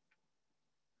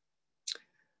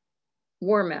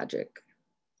 War magic.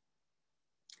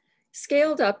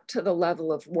 Scaled up to the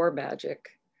level of war magic,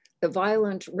 the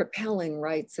violent, repelling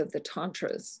rites of the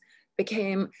Tantras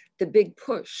became the big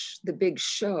push, the big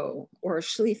show, or a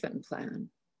Schlieffen plan.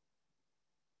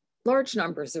 Large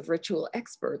numbers of ritual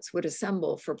experts would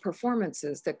assemble for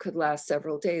performances that could last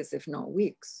several days, if not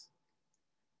weeks.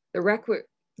 The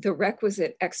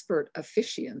requisite expert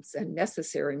officiants and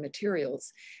necessary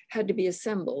materials had to be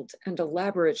assembled and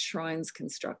elaborate shrines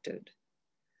constructed.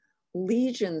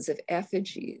 Legions of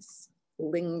effigies,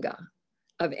 linga,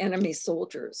 of enemy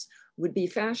soldiers would be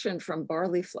fashioned from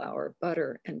barley flour,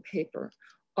 butter, and paper,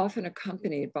 often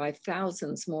accompanied by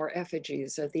thousands more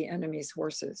effigies of the enemy's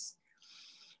horses.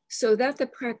 so that the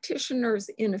practitioners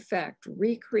in effect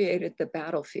recreated the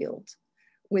battlefield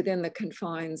within the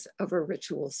confines of a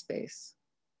ritual space.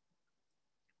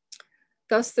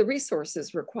 Thus, the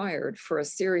resources required for a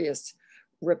serious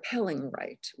repelling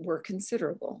rite were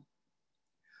considerable.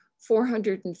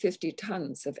 450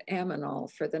 tons of ammonol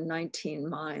for the 19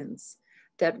 mines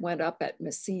that went up at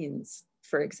Messines,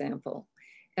 for example,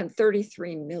 and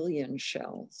 33 million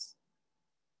shells.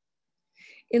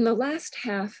 In the last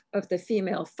half of the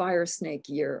female fire snake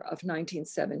year of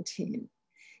 1917,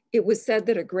 it was said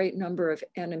that a great number of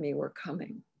enemy were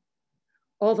coming.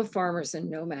 All the farmers and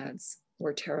nomads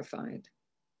were terrified.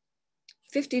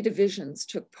 50 divisions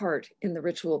took part in the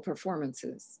ritual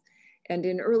performances, and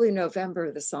in early November,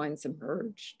 the signs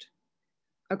emerged.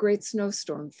 A great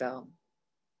snowstorm fell.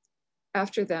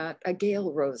 After that, a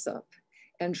gale rose up,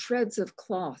 and shreds of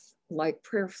cloth, like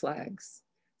prayer flags,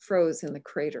 froze in the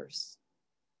craters.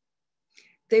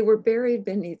 They were buried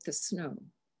beneath the snow,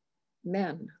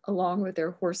 men along with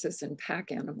their horses and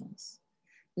pack animals.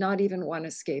 Not even one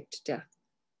escaped death.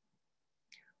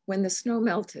 When the snow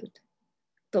melted,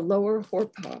 the lower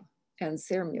Horpa and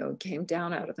Sermio came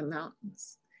down out of the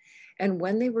mountains. And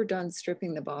when they were done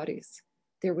stripping the bodies,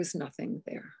 there was nothing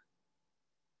there.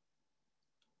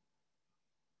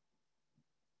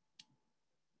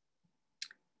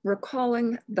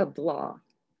 Recalling the blah.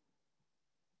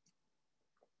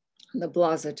 The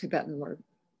blah is a Tibetan word.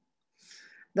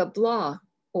 The blah,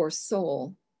 or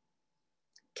soul,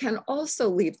 can also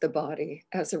leave the body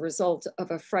as a result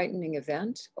of a frightening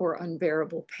event or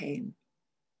unbearable pain.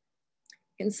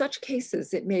 In such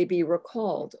cases, it may be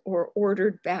recalled or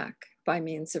ordered back by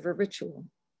means of a ritual.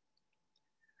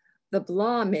 The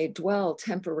blah may dwell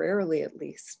temporarily, at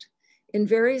least, in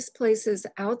various places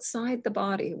outside the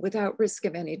body without risk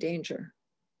of any danger.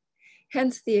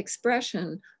 Hence the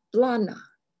expression blana,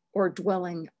 or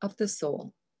dwelling of the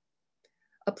soul,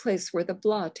 a place where the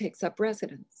blah takes up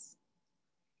residence.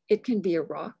 It can be a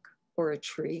rock or a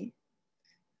tree,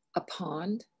 a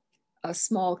pond, a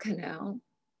small canal,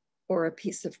 or a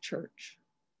piece of church.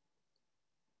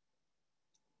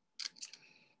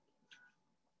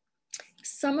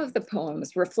 Some of the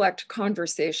poems reflect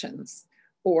conversations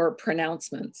or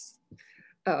pronouncements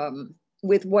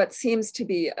with what seems to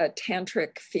be a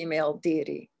tantric female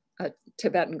deity, a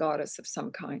Tibetan goddess of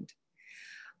some kind.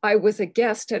 I was a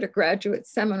guest at a graduate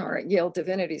seminar at Yale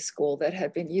Divinity School that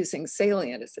had been using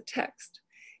Salient as a text.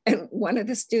 And one of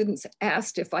the students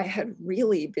asked if I had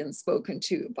really been spoken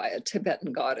to by a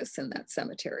Tibetan goddess in that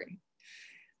cemetery.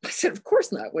 I said, of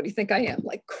course not. What do you think I am,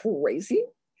 like crazy?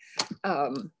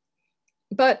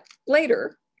 But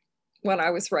later, when I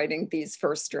was writing these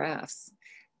first drafts,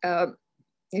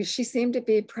 she seemed to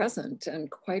be present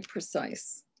and quite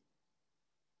precise.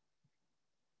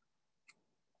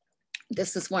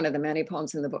 This is one of the many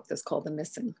poems in the book that's called The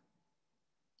Missing.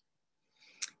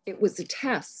 It was a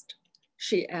test.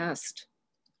 She asked,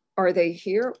 are they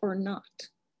here or not?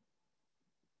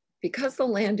 Because the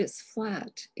land is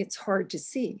flat, it's hard to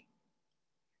see.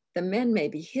 The men may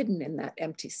be hidden in that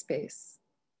empty space.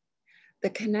 The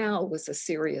canal was a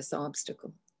serious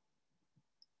obstacle.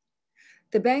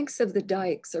 The banks of the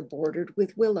dikes are bordered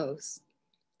with willows,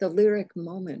 the lyric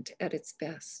moment at its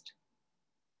best.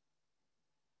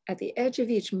 At the edge of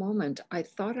each moment, I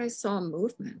thought I saw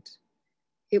movement.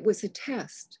 It was a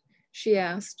test. She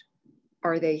asked,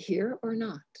 are they here or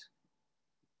not?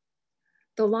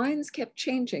 The lines kept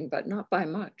changing, but not by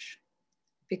much.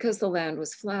 Because the land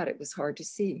was flat, it was hard to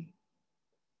see.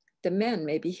 The men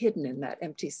may be hidden in that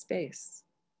empty space.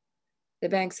 The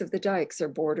banks of the dikes are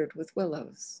bordered with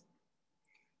willows.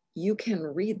 You can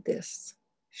read this,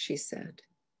 she said.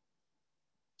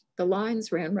 The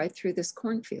lines ran right through this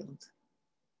cornfield.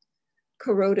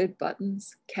 Corroded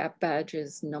buttons, cap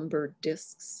badges, numbered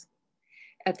discs.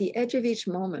 At the edge of each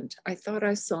moment, I thought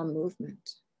I saw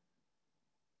movement.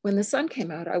 When the sun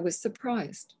came out, I was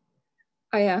surprised.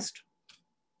 I asked,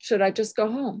 should I just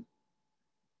go home?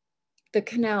 The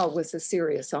canal was a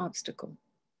serious obstacle,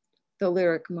 the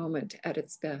lyric moment at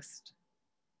its best.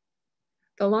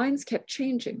 The lines kept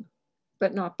changing,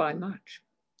 but not by much.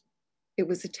 It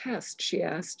was a test, she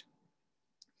asked.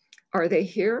 Are they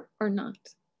here or not?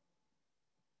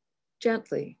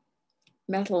 Gently,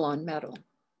 metal on metal,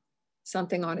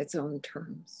 something on its own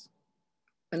terms.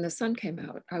 When the sun came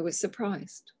out, I was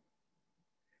surprised.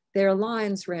 Their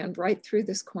lines ran right through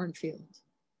this cornfield.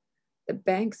 The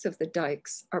banks of the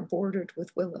dikes are bordered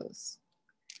with willows.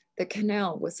 The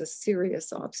canal was a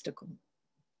serious obstacle.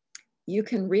 You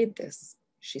can read this,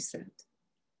 she said.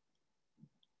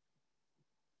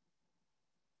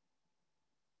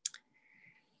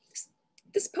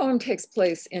 This poem takes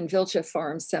place in Vilcha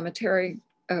Farm Cemetery,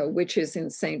 which is in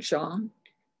Saint Jean,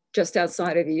 just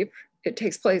outside of Ypres. It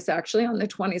takes place actually on the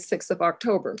 26th of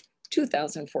October,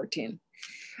 2014.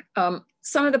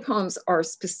 Some of the poems are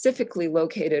specifically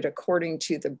located according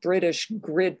to the British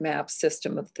grid map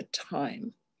system of the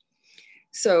time.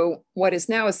 So what is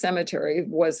now a cemetery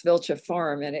was Wiltshire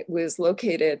Farm, and it was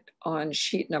located on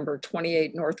sheet number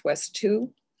 28 Northwest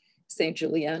 2, Saint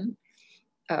Julien,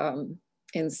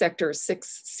 in sector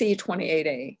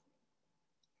 6C28A.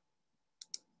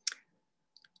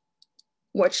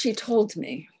 What she told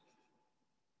me: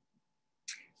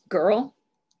 girl,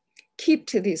 keep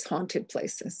to these haunted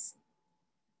places.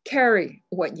 Carry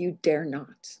what you dare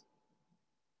not.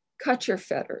 Cut your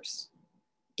fetters.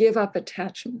 Give up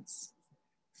attachments.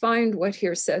 Find what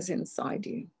here says inside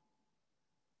you.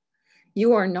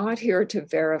 You are not here to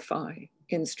verify,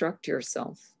 instruct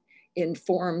yourself,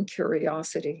 inform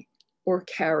curiosity, or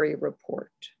carry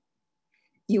report.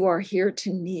 You are here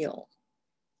to kneel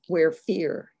where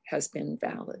fear has been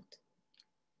valid.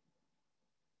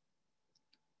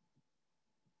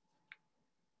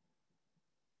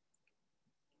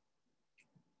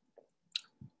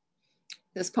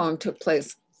 This poem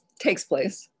takes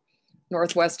place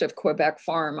northwest of Quebec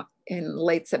Farm in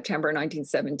late September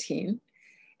 1917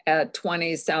 at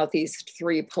 20 Southeast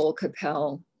 3 Pole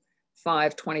Capel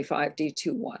 525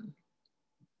 D21.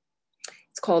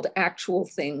 It's called Actual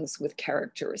Things with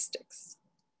Characteristics.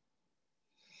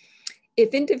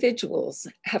 If individuals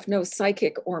have no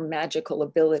psychic or magical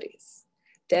abilities,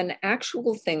 then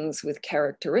actual things with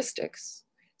characteristics,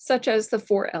 such as the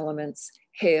 4 elements,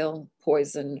 hail,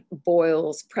 poison,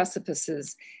 boils,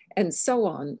 precipices, and so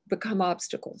on, become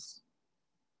obstacles.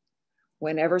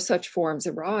 Whenever such forms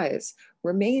arise,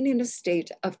 remain in a state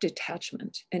of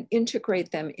detachment and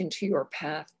integrate them into your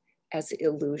path as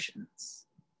illusions.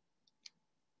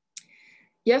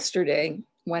 Yesterday,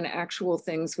 when actual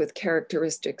things with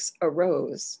characteristics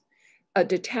arose, a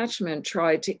detachment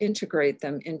tried to integrate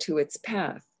them into its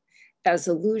path as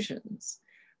illusions,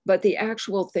 but the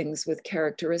actual things with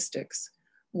characteristics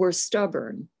were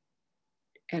stubborn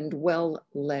and well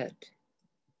led.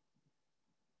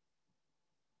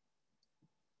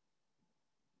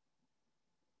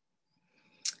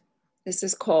 This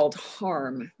is called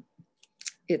Harm.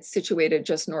 It's situated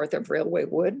just north of Railway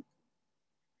Wood.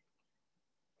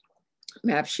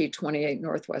 Map sheet 28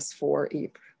 Northwest 4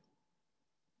 Ypres.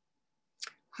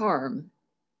 Harm.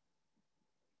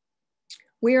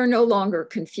 We are no longer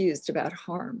confused about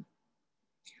harm.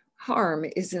 Harm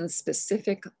is in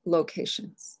specific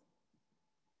locations.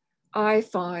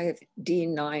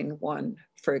 I-5D91,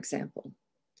 for example,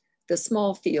 the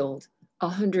small field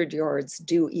 100 yards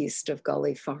due east of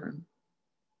Gully Farm.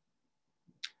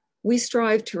 We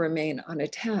strive to remain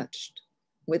unattached,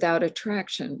 without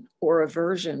attraction or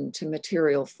aversion to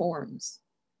material forms,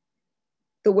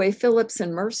 the way Phillips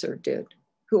and Mercer did,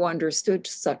 who understood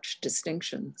such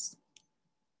distinctions.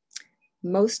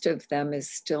 Most of them is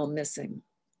still missing.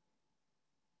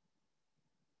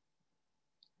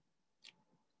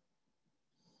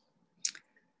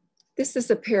 This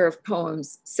is a pair of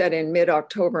poems set in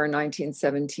mid-October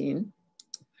 1917.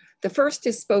 The first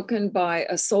is spoken by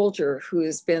a soldier who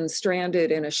has been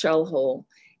stranded in a shell hole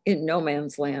in no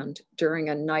man's land during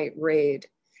a night raid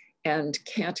and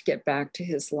can't get back to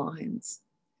his lines.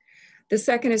 The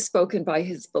second is spoken by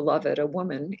his beloved, a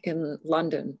woman in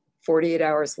London, 48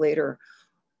 hours later,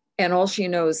 and all she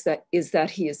knows is that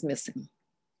he is missing.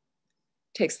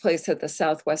 Takes place at the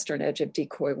southwestern edge of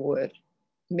Decoy Wood,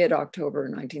 mid-October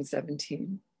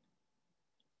 1917.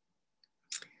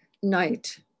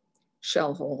 Night,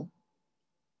 shell hole.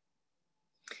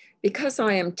 Because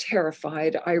I am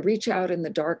terrified, I reach out in the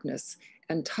darkness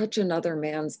and touch another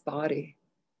man's body.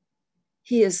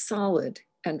 He is solid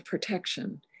and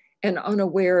protection and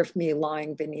unaware of me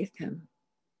lying beneath him.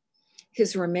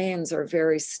 His remains are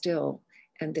very still,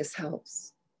 and this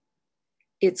helps.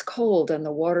 It's cold and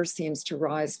the water seems to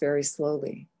rise very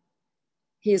slowly.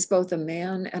 He is both a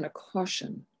man and a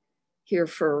caution, here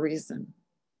for a reason.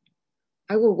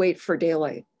 I will wait for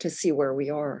daylight to see where we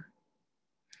are.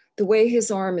 The way his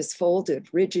arm is folded,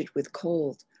 rigid with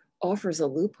cold, offers a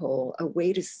loophole, a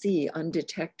way to see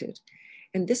undetected.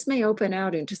 And this may open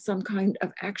out into some kind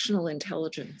of actional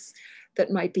intelligence that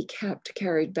might be kept,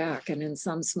 carried back, and in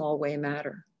some small way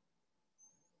matter.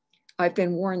 I've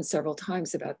been warned several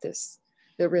times about this,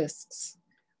 the risks,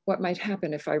 what might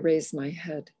happen if I raise my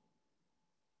head.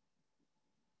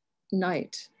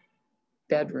 Night,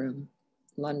 bedroom,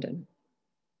 London.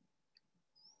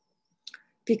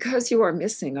 Because you are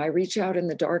missing, I reach out in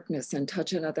the darkness and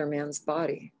touch another man's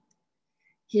body.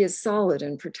 He is solid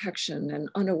in protection and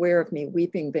unaware of me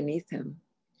weeping beneath him.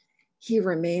 He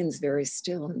remains very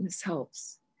still, and this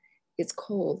helps. It's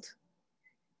cold.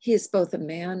 He is both a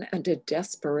man and a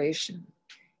desperation,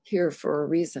 here for a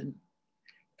reason.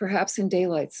 Perhaps in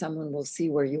daylight, someone will see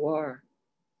where you are.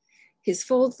 His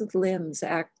folded limbs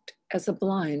act as a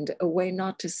blind, a way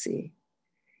not to see.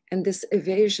 And this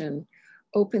evasion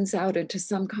opens out into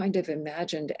some kind of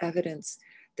imagined evidence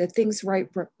that things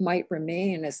might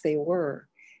remain as they were,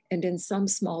 and in some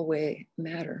small way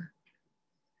matter.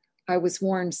 I was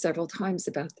warned several times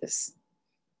about this,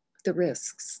 the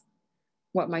risks,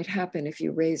 what might happen if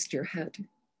you raised your head.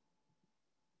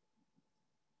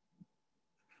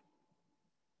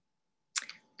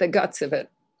 The guts of it.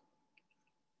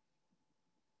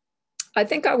 I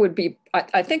think I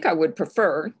would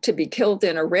prefer to be killed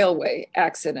in a railway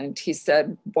accident, he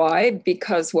said. Why?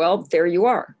 Because, well, there you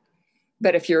are.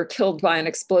 But if you're killed by an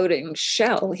exploding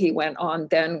shell, he went on,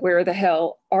 then where the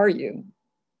hell are you?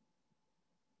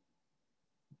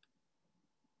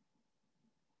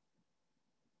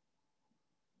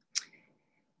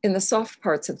 In the soft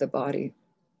parts of the body.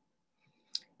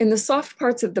 In the soft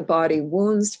parts of the body,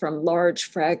 wounds from large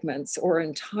fragments or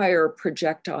entire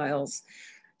projectiles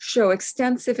show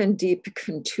extensive and deep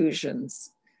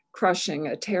contusions, crushing,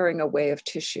 a tearing away of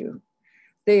tissue.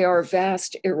 They are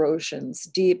vast erosions,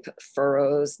 deep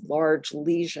furrows, large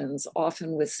lesions,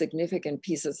 often with significant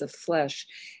pieces of flesh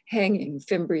hanging,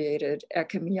 fimbriated,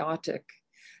 ecchymiotic,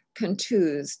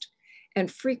 contused,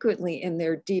 and frequently in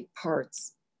their deep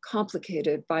parts,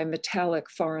 complicated by metallic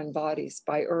foreign bodies,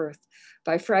 by earth,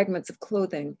 by fragments of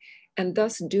clothing, and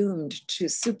thus doomed to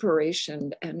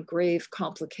suppuration and grave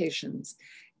complications,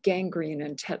 gangrene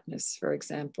and tetanus, for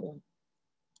example.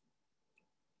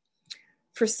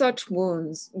 For such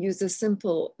wounds, use a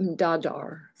simple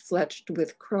mdadar, fletched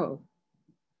with crow,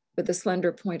 with a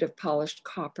slender point of polished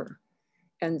copper,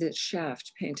 and its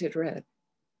shaft painted red.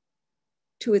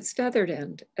 To its feathered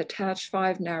end, attach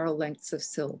 5 narrow lengths of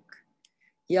silk,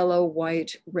 yellow,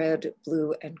 white, red,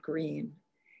 blue, and green,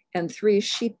 and 3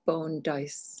 sheep bone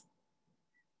dice.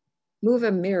 Move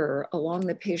a mirror along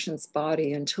the patient's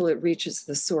body until it reaches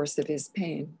the source of his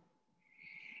pain.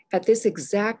 At this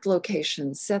exact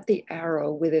location, set the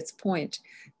arrow with its point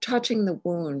touching the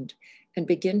wound and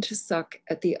begin to suck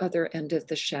at the other end of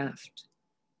the shaft.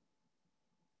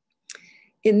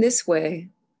 In this way,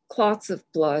 clots of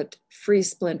blood, free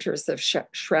splinters of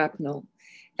shrapnel,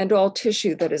 and all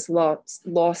tissue that has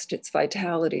lost its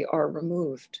vitality are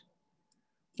removed.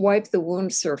 Wipe the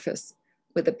wound surface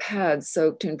with a pad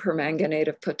soaked in permanganate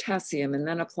of potassium, and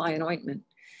then apply an ointment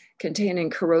containing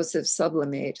corrosive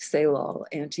sublimate, salal,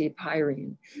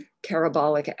 antipyrine,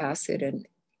 carabolic acid, and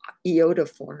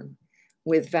iodoform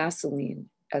with Vaseline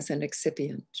as an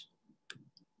excipient.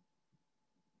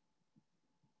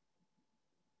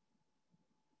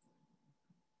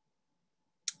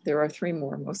 There are 3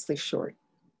 more, mostly short.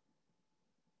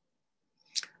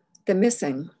 The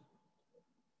missing.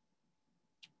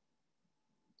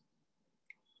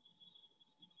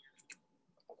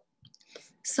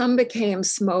 Some became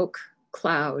smoke,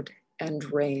 cloud, and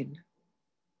rain.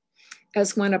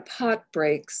 As when a pot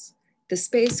breaks, the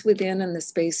space within and the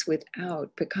space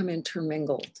without become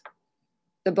intermingled.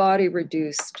 The body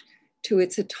reduced to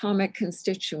its atomic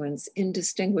constituents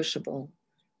indistinguishable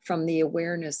from the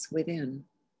awareness within.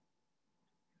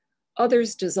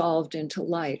 Others dissolved into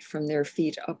light from their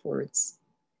feet upwards.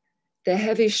 The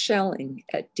heavy shelling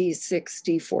at D6,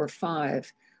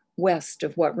 D45, west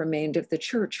of what remained of the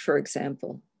church, for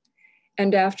example.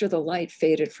 And after the light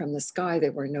faded from the sky,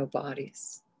 there were no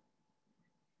bodies.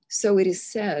 So it is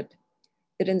said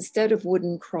that instead of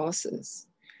wooden crosses,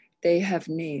 they have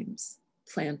names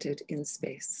planted in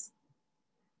space.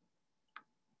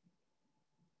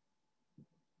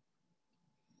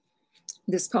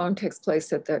 This poem takes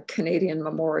place at the Canadian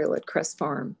Memorial at Crest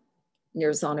Farm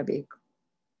near Zonnebeek.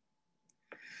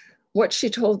 What she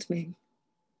told me: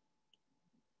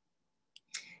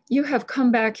 you have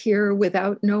come back here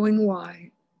without knowing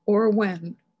why, or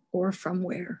when, or from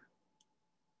where.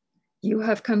 You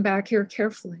have come back here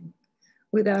carefully,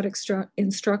 without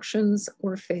instructions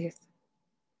or faith.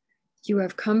 You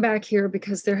have come back here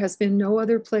because there has been no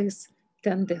other place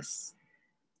than this,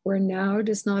 where now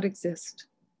does not exist,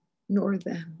 nor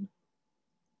then.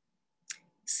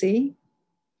 See,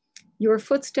 your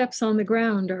footsteps on the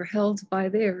ground are held by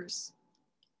theirs.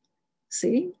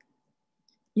 See,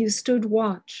 you stood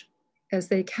watch as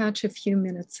they catch a few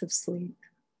minutes of sleep.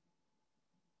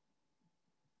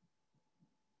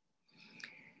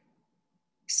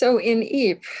 So in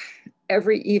Ypres,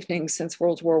 every evening since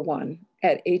World War I,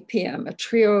 at 8 p.m., a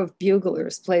trio of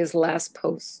buglers plays Last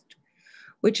Post,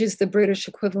 which is the British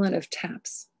equivalent of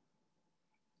taps.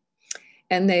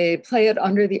 and they play it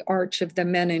under the arch of the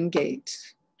Menin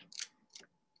Gate,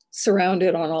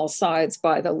 surrounded on all sides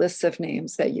by the lists of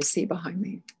names that you see behind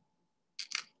me.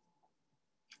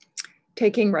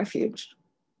 Taking refuge,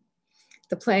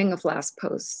 the playing of last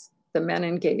posts, the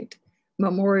Menin Gate,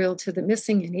 memorial to the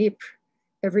missing in Ypres,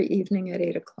 every evening at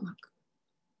 8 o'clock.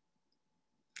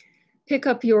 Pick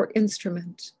up your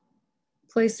instrument,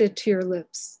 place it to your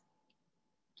lips.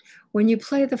 When you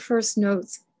play the first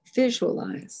notes,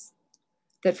 visualize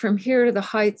that from here to the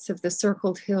heights of the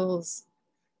circled hills,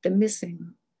 the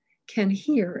missing can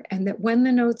hear, and that when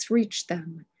the notes reach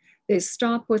them, they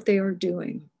stop what they are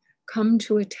doing, come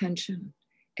to attention,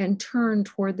 and turn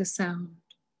toward the sound.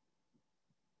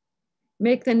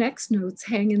 Make the next notes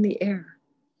hang in the air.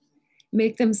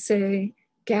 Make them say,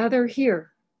 gather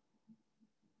here.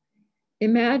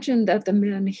 Imagine that the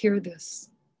men hear this,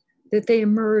 that they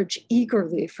emerge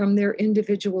eagerly from their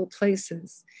individual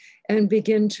places and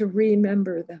begin to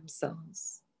remember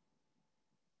themselves.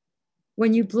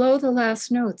 When you blow the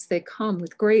last notes, they come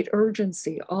with great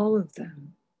urgency, all of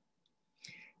them.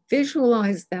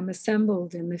 Visualize them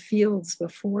assembled in the fields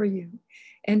before you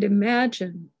and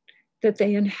imagine that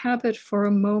they inhabit for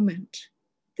a moment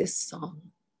this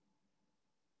song.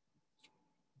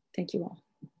 Thank you all.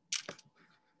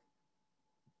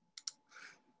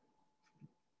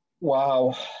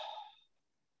 Wow.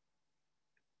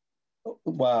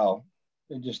 Wow.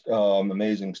 Just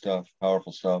amazing stuff,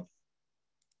 powerful stuff.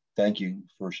 Thank you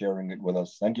for sharing it with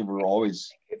us. Thank you for always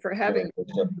Thank you for having me.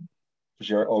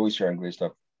 Always sharing great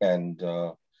stuff. And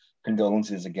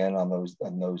condolences again on those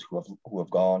who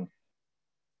have gone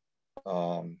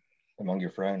among your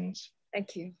friends.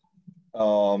 Thank you.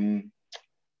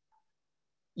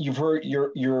 You've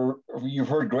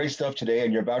heard great stuff today,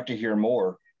 and you're about to hear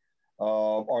more.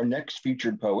 Our next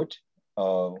featured poet,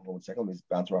 hold on a second, let me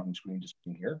bounce around from screen to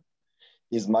screen here,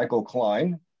 is Michael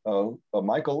Klein.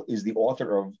 Michael is the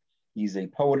author of, he's a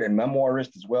poet and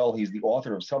memoirist as well. He's the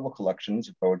author of several collections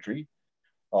of poetry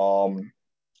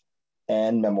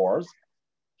and memoirs.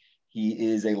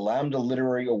 He is a Lambda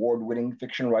Literary Award-winning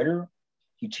fiction writer.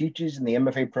 He teaches in the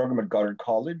MFA program at Goddard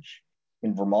College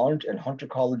in Vermont and Hunter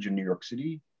College in New York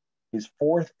City. His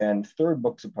fourth and third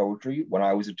books of poetry, When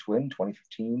I Was a Twin,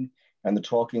 2015, and The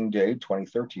Talking Day,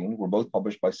 2013, were both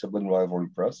published by Sibling Rivalry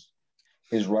Press.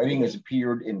 His writing has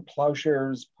appeared in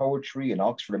Plowshares, Poetry, and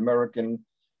Oxford American.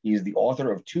 He is the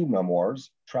author of two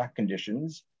memoirs, Track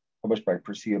Conditions, published by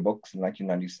Persea Books in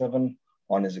 1997,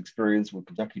 on his experience with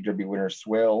Kentucky Derby winner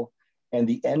Swale, and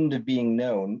The End of Being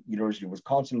Known, University of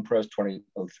Wisconsin Press,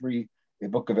 2003, a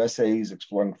book of essays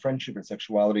exploring friendship and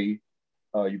sexuality.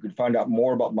 You can find out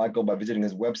more about Michael by visiting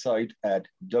his website at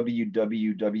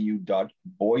www.boypoet,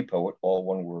 all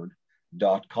one word,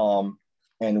 .com.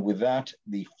 And with that,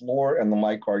 the floor and the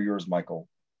mic are yours, Michael.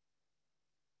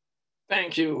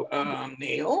 Thank you,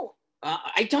 Neil.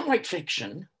 I don't like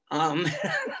fiction.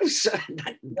 So,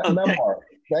 memoir.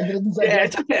 Yeah,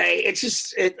 it's okay. It's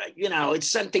just,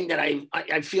 it's something that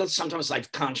I feel sometimes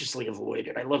I've consciously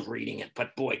avoided. I love reading it,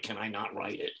 but boy, can I not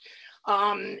write it.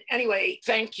 Anyway,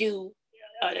 thank you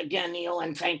again, Neil,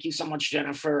 and thank you so much,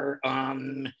 Jennifer,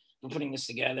 for putting this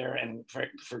together and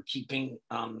for keeping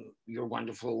your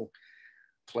wonderful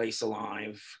place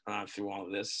alive through all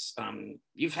of this.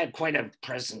 You've had quite a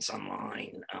presence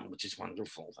online, which is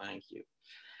wonderful. Thank you.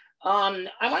 I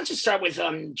want to start with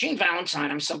Jean Valentine.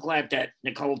 I'm so glad that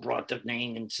Nicole brought the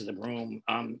name into the room.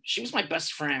 She was my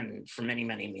best friend for many,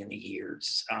 many, many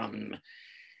years.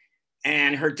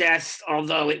 And her death,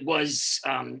 although it was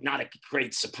not a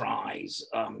great surprise,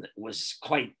 was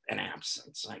quite an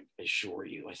absence, I assure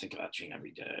you. I think about Jean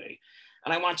every day.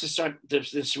 And I want to start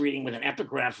this reading with an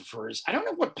epigraph of hers. I don't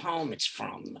know what poem it's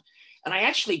from, and I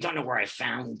actually don't know where I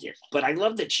found it, but I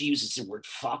love that she uses the word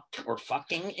fuck or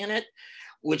fucking in it,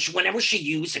 which whenever she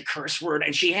used a curse word,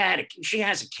 and she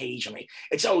has occasionally,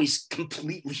 it's always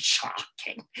completely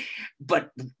shocking,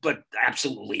 but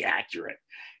absolutely accurate.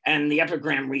 And the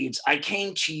epigram reads, I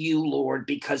came to you, Lord,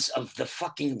 because of the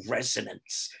fucking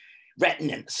reticence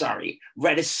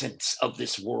of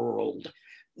this world.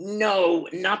 No,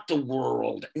 not the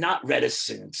world, not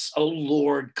reticence. Oh,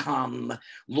 Lord, come,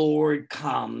 Lord,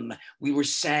 come. We were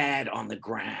sad on the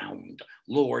ground.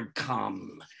 Lord,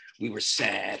 come. We were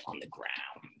sad on the ground.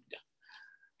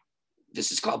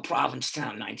 This is called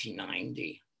Provincetown,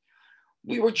 1990.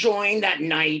 We were joined that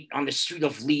night on the street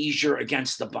of leisure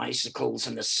against the bicycles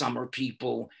and the summer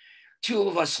people, two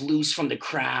of us loose from the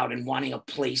crowd and wanting a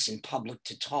place in public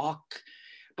to talk.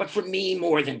 But for me,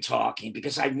 more than talking,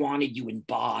 because I wanted you in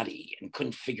body and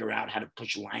couldn't figure out how to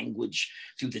push language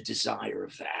through the desire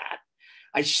of that.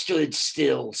 I stood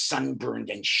still, sunburned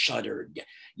and shuddered,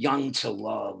 young to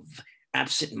love,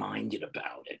 absent-minded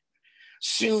about it.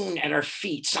 Soon at our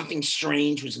feet, something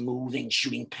strange was moving,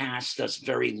 shooting past us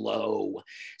very low.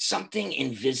 Something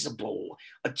invisible,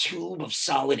 a tube of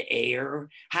solid air.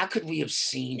 How could we have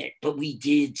seen it? But we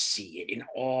did see it in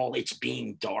all its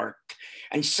being dark,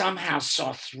 and somehow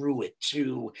saw through it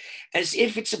too, as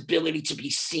if its ability to be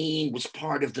seen was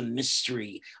part of the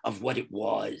mystery of what it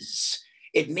was.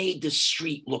 It made the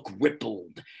street look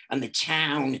rippled, and the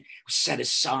town set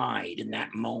aside in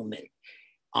that moment.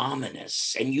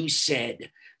 Ominous. And you said,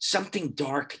 something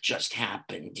dark just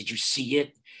happened. Did you see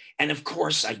it? And of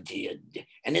course I did.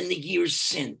 And in the years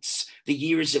since, the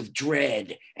years of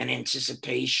dread and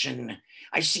anticipation,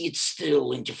 I see it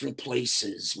still in different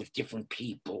places with different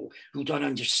people who don't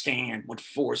understand what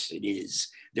force it is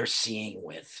they're seeing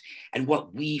with, and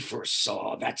what we first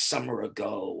saw that summer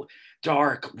ago.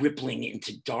 Dark rippling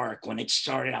into dark when it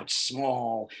started out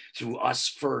small through us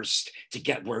first to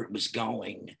get where it was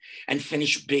going, and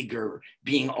finish bigger,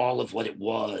 being all of what it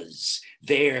was,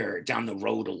 there down the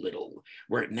road a little,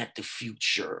 where it met the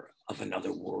future of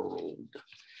another world.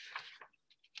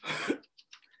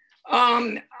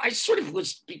 I sort of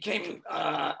became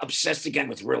obsessed again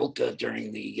with Rilke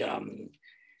during the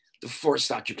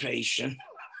forced occupation,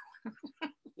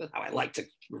 how I like to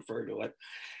refer to it.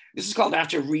 This is called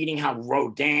After Reading How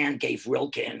Rodin Gave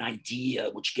Rilke an Idea,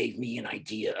 which gave me an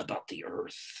idea about the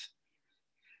earth.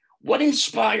 What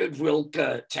inspired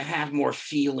Rilke to have more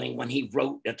feeling when he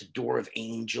wrote At the Door of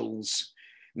Angels,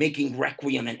 making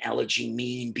requiem and elegy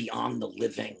mean beyond the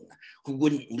living, who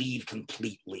wouldn't leave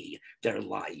completely their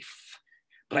life?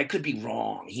 But I could be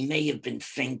wrong. He may have been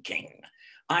thinking,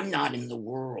 I'm not in the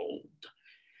world.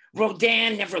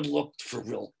 Rodin never looked for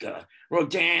Rilke.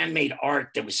 Rodin made art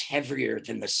that was heavier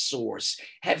than the source,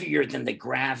 heavier than the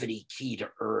gravity key to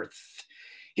earth.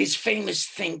 His famous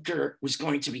thinker was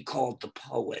going to be called the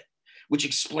poet, which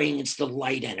explains the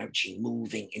light energy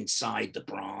moving inside the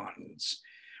bronze.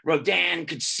 Rodin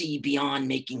could see beyond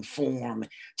making form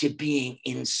to being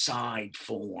inside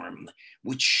form,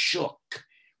 which shook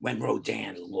when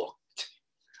Rodin looked.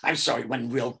 I'm sorry, when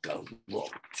Rilke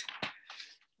looked.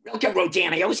 Rilke,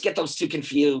 Rodin, I always get those two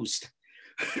confused.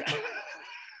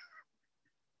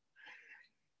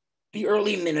 The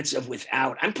early minutes of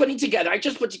Without. I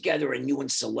just put together a new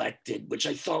and selected, which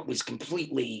I thought was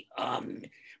completely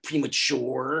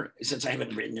premature, since I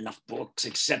haven't written enough books,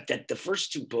 except that the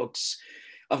first two books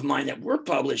of mine that were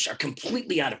published are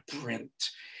completely out of print.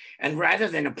 And rather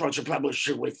than approach a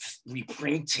publisher with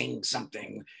reprinting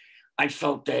something, I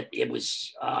felt that it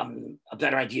was a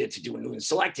better idea to do a new and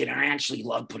selected. And I actually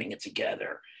love putting it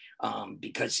together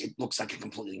because it looks like a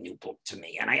completely new book to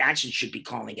me. And I actually should be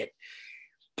calling it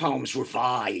Poems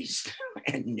Revised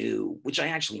and New, which I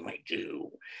actually might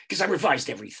do, because I revised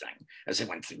everything as I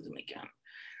went through them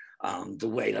again. The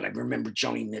way that I remember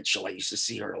Joni Mitchell, I used to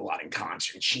see her a lot in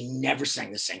concert, and she never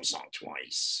sang the same song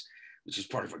twice, which is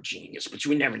part of her genius, but you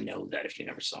would never know that if you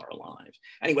never saw her live.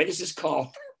 Anyway, this is called,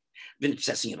 I've been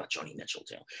obsessing about Joni Mitchell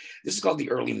too. This is called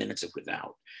The Early Minutes of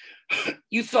Without.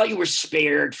 You thought you were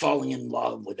spared falling in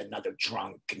love with another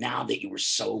drunk now that you were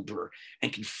sober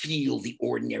and could feel the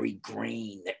ordinary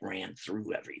grain that ran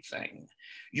through everything.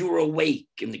 You were awake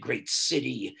in the great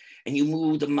city and you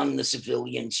moved among the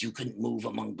civilians you couldn't move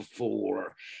among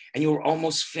before. And you were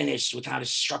almost finished with how to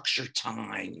structure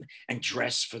time and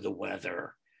dress for the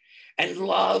weather. And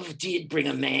love did bring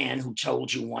a man who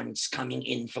told you once, coming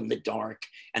in from the dark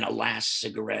and a last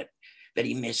cigarette, that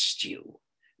he missed you.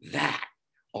 That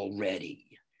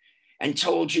already. And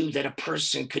told you that a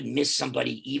person could miss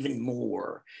somebody even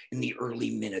more in the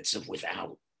early minutes of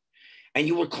Without. And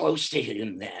you were close to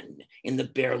him then, in the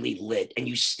barely lit, and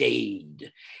you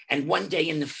stayed. And one day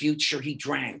in the future, he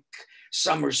drank,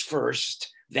 summers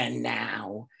first, then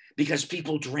now, because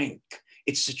people drink.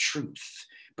 It's the truth.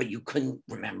 But you couldn't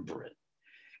remember it.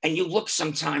 And you look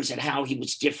sometimes at how he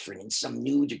was different in some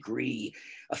new degree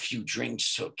a few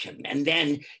drinks took him. And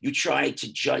then you try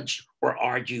to judge or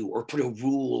argue or put a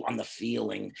rule on the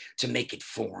feeling to make it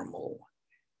formal.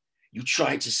 You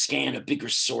try to scan a bigger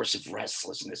source of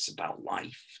restlessness about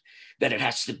life, that it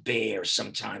has to bear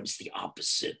sometimes the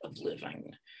opposite of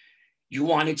living. You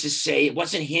wanted to say it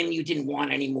wasn't him you didn't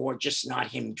want anymore, just not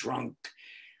him drunk,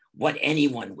 what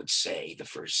anyone would say the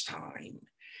first time.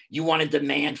 You wanted the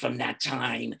man from that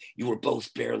time you were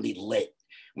both barely lit,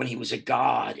 when he was a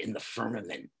god in the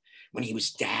firmament, when he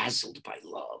was dazzled by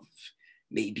love,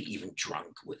 maybe even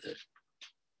drunk with it.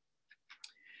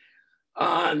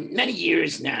 Many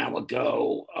years now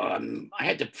ago, I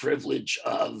had the privilege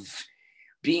of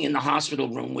being in the hospital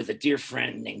room with a dear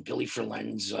friend named Billy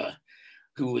Ferlenza,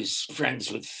 who was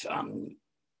friends with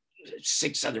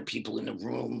 6 other people in the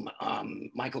room,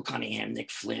 Michael Cunningham,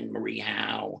 Nick Flynn, Marie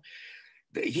Howe.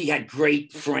 He had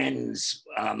great friends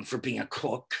for being a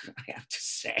cook, I have to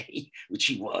say, which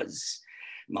he was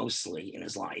mostly in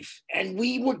his life. And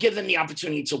we were given the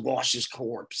opportunity to wash his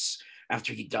corpse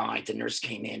after he died. The nurse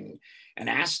came in and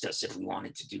asked us if we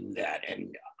wanted to do that.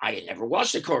 And I had never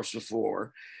washed a corpse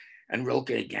before. And Rilke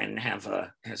again has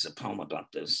a poem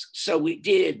about this. So we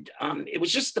did. It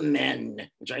was just the men,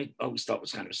 which I always thought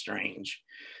was kind of strange.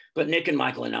 But Nick and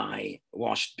Michael and I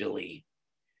washed Billy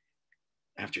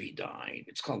after he died.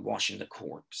 It's called Washing the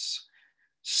Corpse.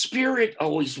 Spirit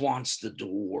always wants the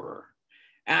door.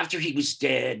 After he was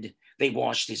dead, they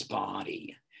washed his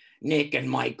body. Nick and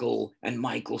Michael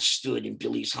stood in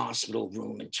Billy's hospital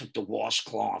room and took the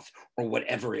washcloth or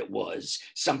whatever it was,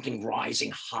 something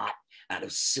rising hot out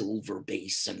of silver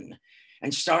basin,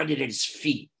 and started at his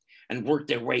feet and worked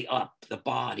their way up the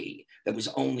body that was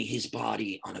only his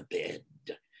body on a bed.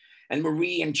 And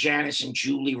Marie and Janice and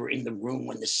Julie were in the room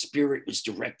when the spirit was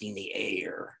directing the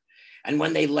air. And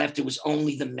when they left, it was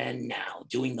only the men now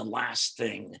doing the last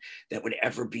thing that would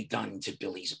ever be done to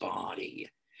Billy's body.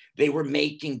 They were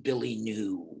making Billy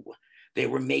new. They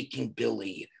were making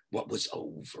Billy what was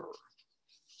over.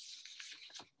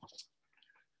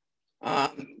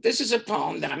 This is a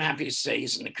poem that I'm happy to say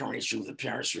is in the current issue of the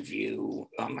Paris Review.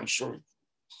 I'm sure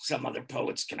some other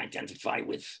poets can identify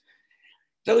with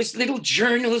those little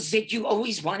journals that you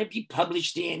always want to be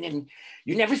published in, and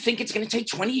you never think it's going to take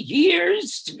 20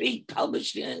 years to be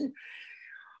published in.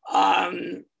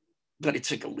 But it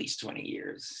took at least 20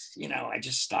 years. You know, I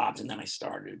just stopped and then I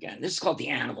started again. This is called The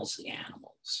Animals, The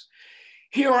Animals.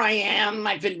 Here I am,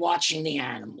 I've been watching the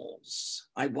animals.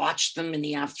 I watch them in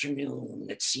the afternoon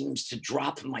that seems to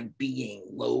drop my being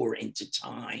lower into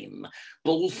time.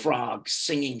 Bullfrogs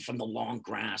singing from the long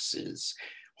grasses.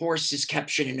 Horses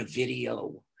captured in a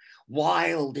video.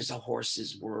 Wild is a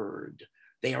horse's word.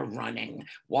 They are running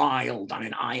wild on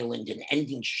an island and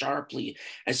ending sharply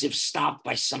as if stopped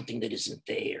by something that isn't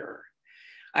there.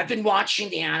 I've been watching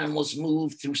the animals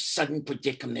move through sudden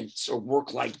predicaments or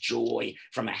work like joy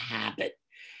from a habit,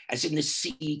 as in the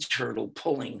sea turtle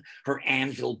pulling her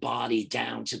anvil body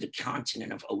down to the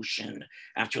continent of ocean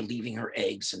after leaving her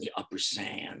eggs in the upper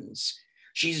sands.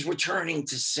 She's returning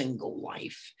to single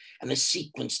life and the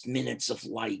sequenced minutes of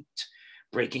light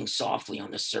breaking softly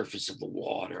on the surface of the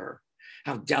water.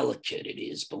 How delicate it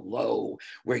is below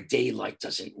where daylight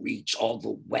doesn't reach, all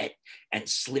the wet and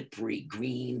slippery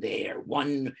green there,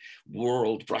 one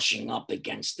world brushing up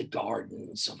against the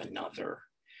gardens of another.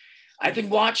 I've been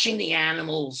watching the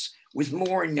animals with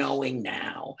more knowing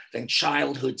now than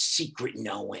childhood's secret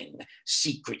knowing,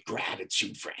 secret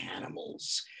gratitude for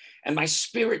animals. And my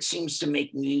spirit seems to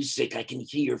make music I can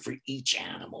hear for each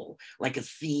animal, like a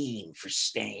theme for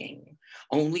staying.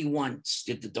 Only once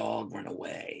did the dog run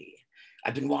away.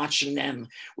 I've been watching them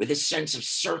with a sense of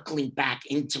circling back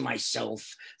into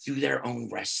myself through their own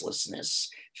restlessness,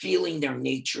 feeling their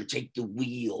nature take the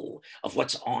wheel of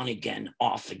what's on again,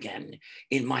 off again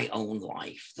in my own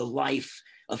life, the life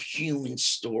of human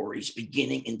stories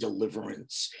beginning in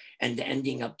deliverance and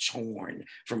ending up torn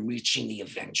from reaching the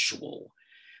eventual.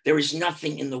 There is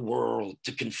nothing in the world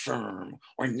to confirm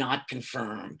or not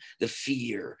confirm the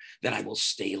fear that I will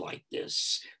stay like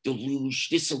this,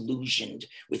 disillusioned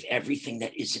with everything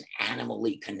that isn't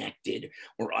animally connected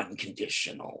or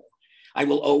unconditional. I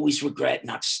will always regret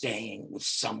not staying with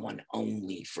someone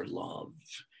only for love,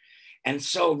 and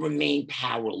so remain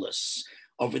powerless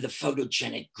over the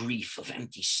photogenic grief of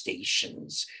empty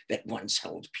stations that once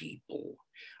held people.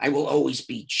 I will always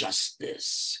be just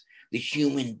this, the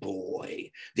human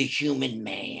boy, the human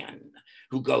man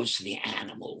who goes to the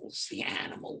animals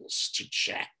to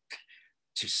check,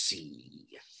 to see.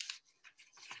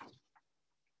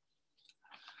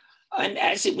 And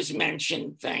as it was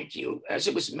mentioned, thank you, as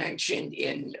it was mentioned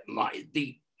in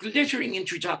the glittering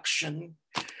introduction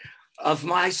of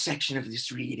my section of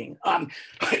this reading,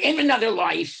 in another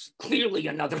life, clearly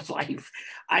another life,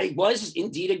 I was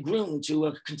indeed a groom to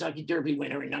a Kentucky Derby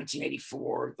winner in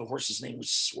 1984. The horse's name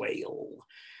was Swale,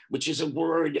 which is a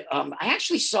word, I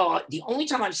actually saw, the only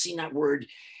time I've seen that word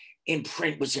in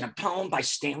print was in a poem by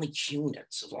Stanley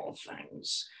Kunitz, of all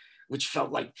things, which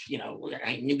felt like, you know,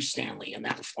 I knew Stanley and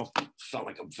that felt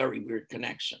like a very weird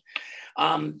connection.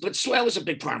 But Swale was a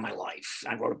big part of my life.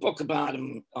 I wrote a book about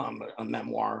him, a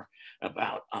memoir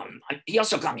about, he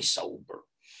also got me sober.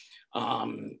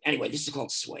 Anyway, this is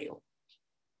called Swale.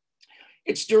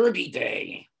 It's Derby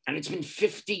Day, And it's been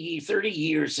 30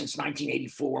 years since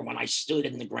 1984 when I stood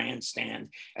in the grandstand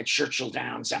at Churchill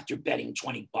Downs after betting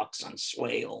 20 bucks on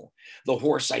Swale, the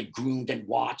horse I groomed and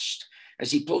watched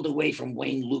as he pulled away from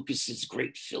Wayne Lucas's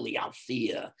great filly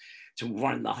Althea to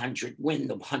win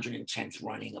the 110th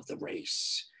running of the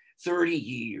race. 30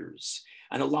 years,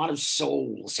 and a lot of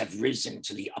souls have risen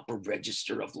to the upper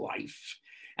register of life.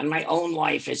 And my own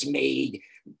life is made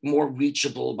more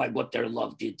reachable by what their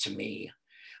love did to me.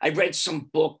 I read some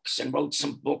books and wrote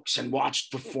some books and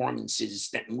watched performances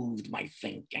that moved my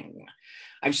thinking.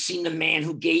 I've seen the man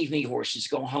who gave me horses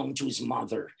go home to his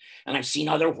mother, and I've seen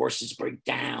other horses break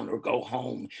down or go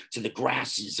home to the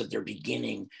grasses of their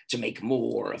beginning to make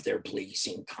more of their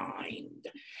pleasing kind.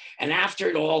 And after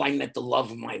it all, I met the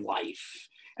love of my life.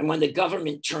 And when the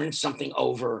government turned something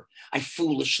over, I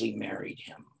foolishly married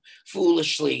him.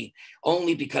 Foolishly,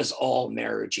 only because all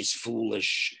marriage is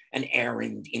foolish, an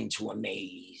errand into a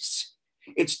maze.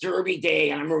 It's Derby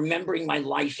Day, and I'm remembering my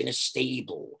life in a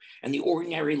stable and the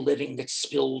ordinary living that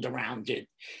spilled around it.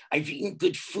 I've eaten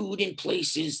good food in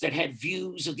places that had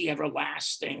views of the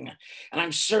everlasting, and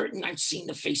I'm certain I've seen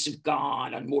the face of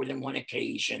God on more than one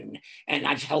occasion, and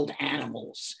I've held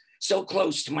animals so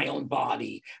close to my own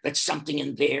body that something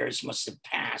in theirs must have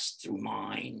passed through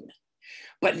mine.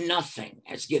 But nothing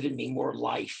has given me more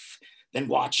life than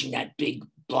watching that big,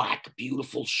 black,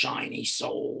 beautiful, shiny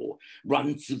soul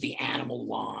run through the animal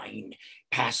line,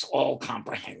 past all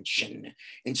comprehension,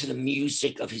 into the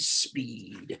music of his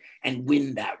speed, and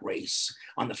win that race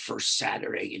on the first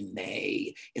Saturday in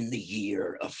May in the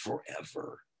year of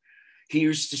forever.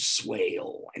 Here's to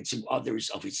Swale and to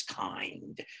others of his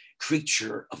kind,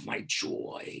 creature of my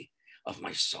joy, of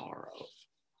my sorrow.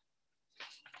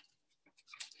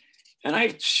 And I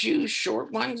have two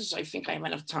short ones. I think I have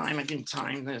enough time. I didn't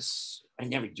time this. I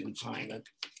never do time it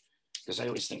because I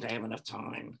always think I have enough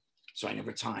time. So I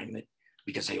never time it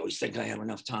because I always think I have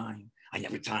enough time. I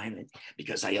never time it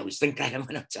because I always think I have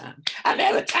enough time. I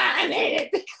never time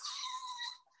it.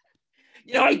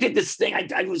 You know, I did this thing.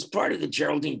 I was part of the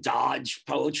Geraldine Dodge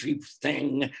poetry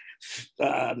thing.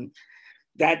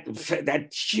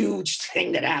 That huge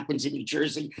thing that happens in New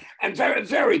Jersey. I'm very,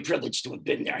 very privileged to have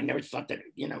been there. I never thought that,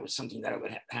 you know, it was something that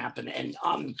would happen. And,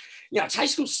 you know, it's high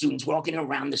school students walking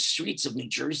around the streets of New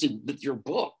Jersey with your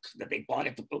book that they bought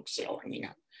at the book sale. I mean,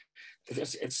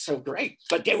 it's so great.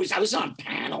 But I was on a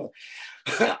panel.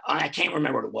 I can't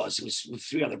remember what it was. It was with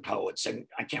 3 other poets, and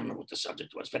I can't remember what the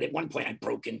subject was. But at one point I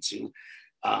broke into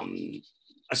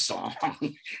a song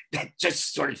that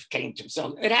just sort of came to me.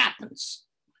 So it happens.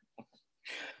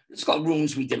 It's called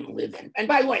Rooms We Didn't Live In. And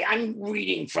by the way, I'm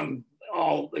reading it's a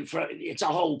whole, it's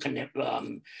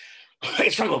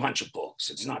from a bunch of books.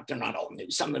 They're not all new.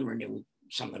 Some of them are new,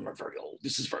 some of them are very old.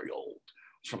 This is very old.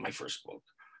 It's from my first book,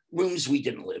 Rooms We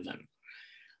Didn't Live In.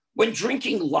 When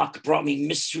drinking luck brought me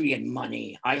mystery and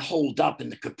money, I holed up in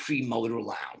the Capri Motor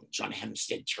Lounge on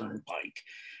Hempstead Turnpike,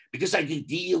 because I could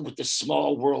deal with the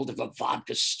small world of a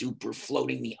vodka stupor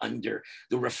floating me under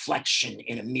the reflection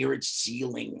in a mirrored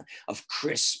ceiling of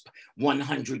crisp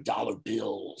 $100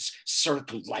 bills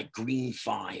circled like green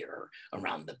fire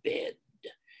around the bed.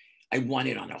 I won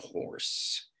it on a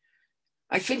horse.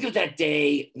 I think of that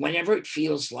day whenever it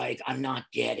feels like I'm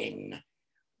not getting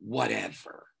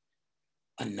whatever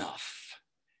enough.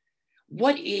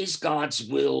 What is God's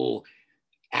will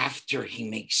after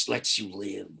he lets you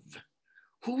live?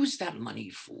 Who is that money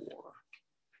for?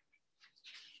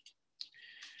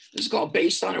 This is called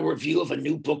Based on a Review of a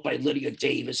New Book by Lydia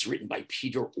Davis, written by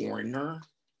Peter Orner.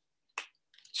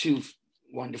 2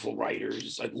 wonderful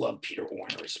writers. I love Peter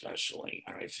Orner especially.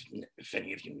 I don't know if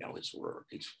any of you know his work.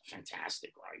 He's a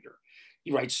fantastic writer.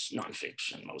 He writes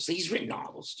nonfiction mostly. He's written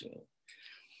novels too.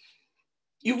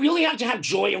 You really have to have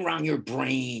joy around your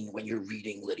brain when you're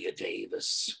reading Lydia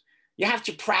Davis. You have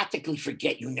to practically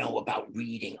forget you know about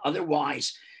reading.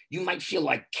 Otherwise, you might feel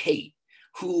like Kate,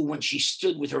 who, when she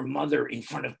stood with her mother in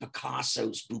front of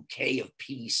Picasso's Bouquet of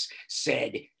Peace,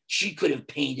 said she could have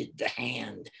painted the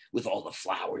hand with all the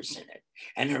flowers in it.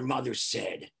 And her mother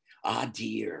said, "Ah,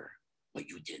 dear, but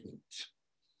you didn't."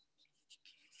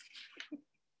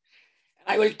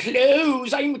 I would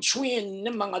close. I'm a twin,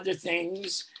 among other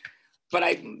things.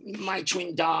 But my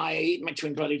twin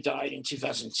brother died in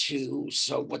 2002.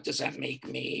 So what does that make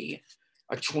me?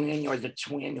 A twin, or the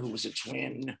twin who was a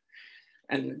twin?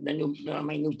 And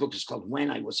my new book is called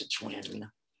When I Was a Twin.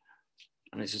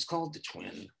 And this is called The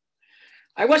Twin.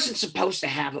 I wasn't supposed to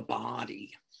have a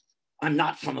body. I'm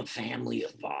not from a family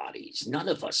of bodies. None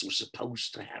of us were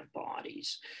supposed to have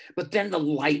bodies. But then the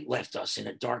light left us in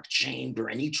a dark chamber,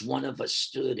 and each one of us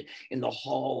stood in the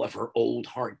hall of her old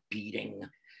heart beating.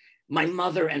 My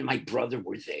mother and my brother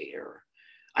were there.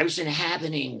 I was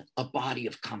inhabiting a body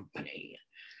of company.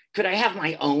 Could I have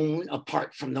my own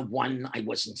apart from the one I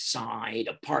was inside,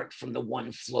 apart from the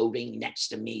one floating next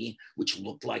to me, which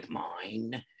looked like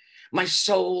mine? My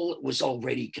soul was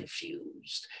already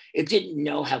confused. It didn't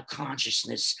know how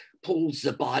consciousness pulls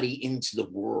the body into the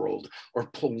world or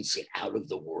pulls it out of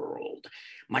the world.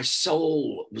 My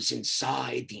soul was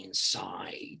inside the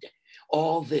inside.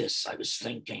 All this, I was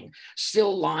thinking,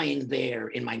 still lying there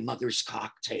in my mother's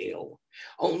cocktail,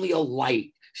 only a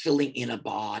light filling in a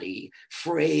body,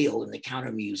 frail in the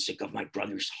counter music of my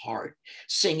brother's heart,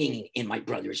 singing in my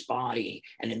brother's body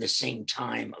and in the same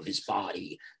time of his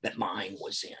body that mine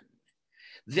was in.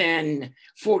 Then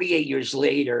 48 years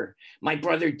later, my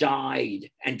brother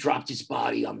died and dropped his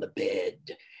body on the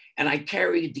bed. And I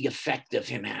carried the effect of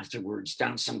him afterwards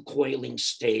down some coiling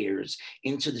stairs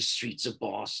into the streets of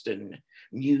Boston.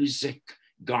 Music,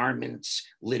 garments,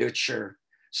 literature,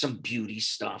 some beauty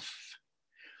stuff.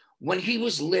 When he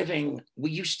was living,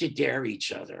 we used to dare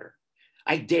each other.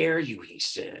 I dare you, he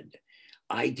said.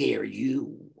 I dare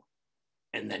you.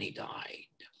 And then he died.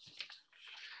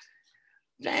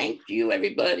 Thank you,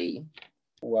 everybody.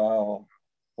 Wow.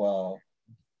 Wow.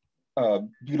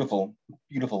 Beautiful,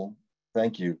 beautiful.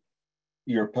 Thank you.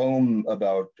 Your poem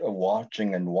about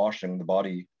watching and washing the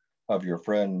body of your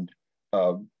friend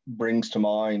brings to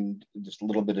mind just a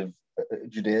little bit of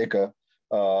Judaica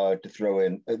to throw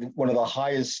in. One of the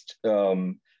highest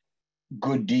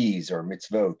good deeds or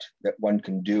mitzvot that one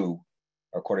can do,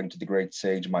 according to the great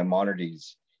sage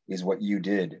Maimonides, is what you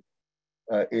did.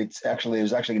 There's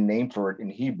actually a name for it in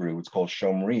Hebrew. It's called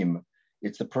shomrim.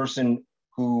 It's the person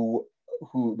who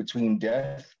between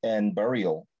death and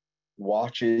burial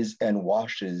watches and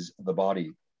washes the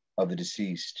body of the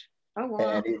deceased. Oh,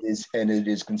 wow. And it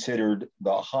is considered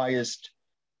the highest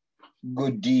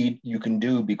good deed you can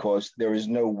do because there is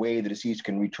no way the deceased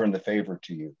can return the favor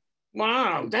to you.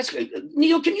 Wow, that's good.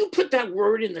 Neil, can you put that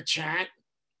word in the chat?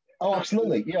 Oh,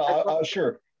 absolutely. Yeah,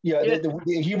 sure. Yeah,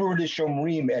 the Hebrew word is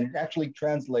shomrim, and it actually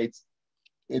translates.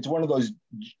 It's one of those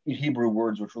Hebrew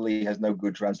words which really has no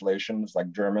good translation. It's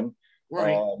like German.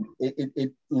 Right.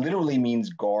 It literally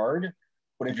means guard,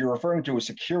 but if you're referring to a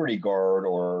security guard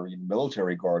or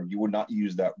military guard, you would not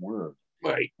use that word.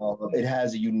 Right. It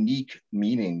has a unique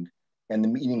meaning, and the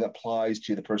meaning applies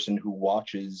to the person who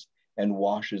watches and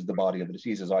washes the body of the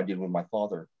deceased, as I did with my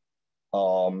father.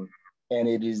 And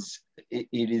it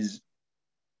is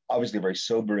obviously a very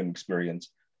sobering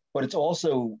experience, but it's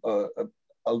also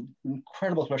an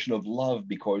incredible expression of love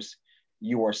because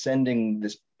you are sending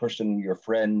this person, your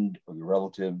friend or your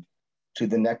relative, to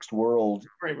the next world,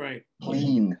 right,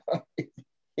 clean,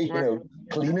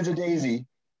 clean as a daisy,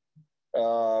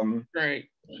 right,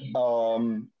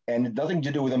 and nothing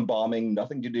to do with embalming,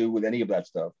 nothing to do with any of that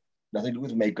stuff, nothing to do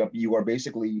with makeup. You are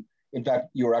basically, in fact,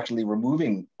 you're actually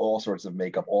removing all sorts of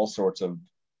makeup, all sorts of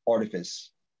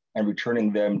artifice, and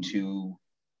returning them to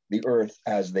the earth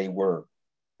as they were.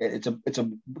 It's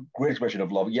a great expression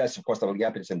of love. Yes, of course, I'll be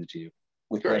happy to send it to you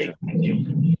with pleasure. Thank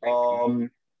you.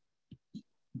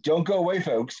 Don't go away,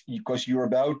 folks, because you're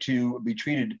about to be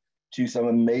treated to some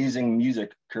amazing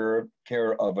music care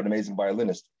of an amazing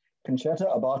violinist. Concetta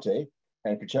Abate,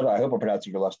 and Concetta, I hope I'm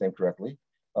pronouncing your last name correctly,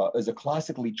 is a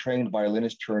classically trained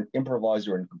violinist turned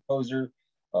improviser and composer.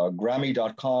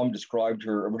 Grammy.com described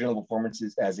her original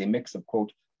performances as a mix of,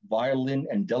 quote, violin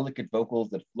and delicate vocals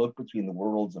that float between the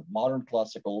worlds of modern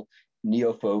classical,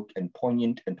 neo-folk, and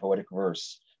poignant and poetic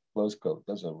verse. Close quote.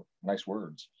 Those are nice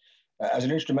words. As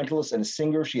an instrumentalist and a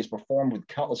singer, she has performed with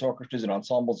countless orchestras and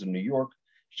ensembles in New York.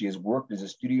 She has worked as a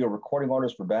studio recording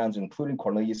artist for bands including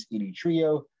Cornelius Eady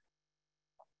Trio,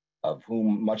 of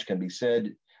whom much can be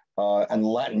said, and the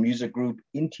Latin music group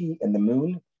Inti and the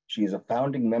Moon. She is a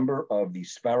founding member of the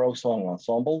Sparrow Song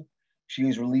Ensemble. She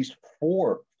has released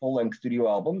 4 full-length studio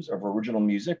albums of original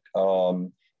music,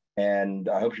 and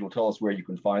I hope she will tell us where you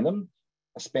can find them.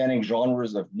 Spanning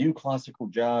genres of new classical,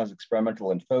 jazz,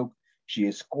 experimental, and folk, she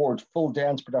has scored full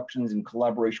dance productions in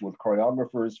collaboration with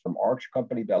choreographers from Arch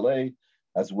Company Ballet,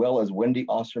 as well as Wendy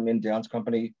Osterman Dance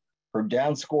Company. Her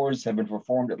dance scores have been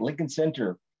performed at Lincoln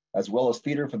Center, as well as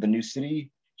Theater for the New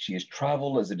City. She has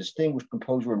traveled as a distinguished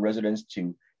composer in residence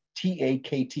to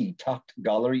TAKT, Tacht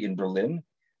Gallery in Berlin,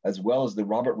 as well as the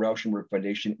Robert Rauschenberg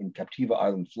Foundation in Captiva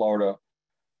Island, Florida.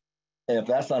 And if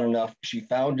that's not enough, she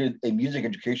founded a music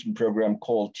education program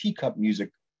called Teacup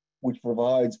Music, which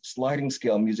provides sliding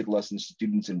scale music lessons to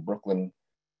students in Brooklyn.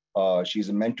 She's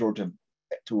a mentor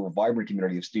to a vibrant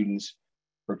community of students.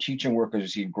 Her teaching work has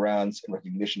received grants and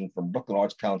recognition from Brooklyn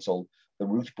Arts Council, the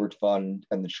Ruth Burt Fund,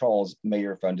 and the Charles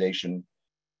Mayer Foundation.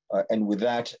 And with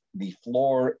that, the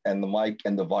floor and the mic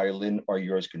and the violin are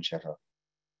yours, Conchetta.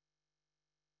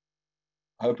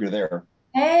 I hope you're there.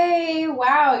 Hey,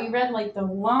 wow, you read like the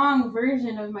long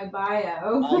version of my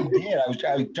bio. I did. I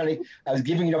was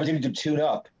giving you an opportunity to tune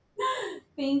up.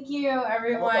 Thank you,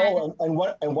 everyone. Oh, and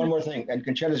one more thing. And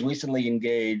Conchetta's recently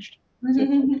engaged. So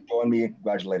join me in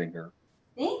congratulating her.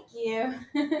 Thank you.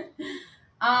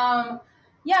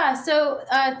 Yeah, so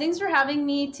thanks for having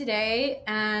me today,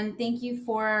 and thank you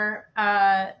for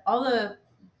all the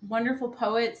wonderful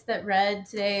poets that read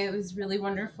today. It was really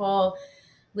wonderful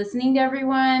listening to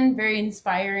everyone, very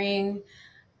inspiring.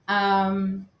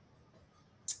 I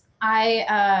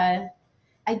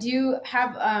do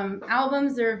have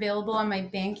albums that are available on my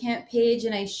Bandcamp page,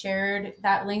 and I shared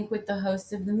that link with the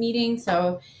hosts of the meeting,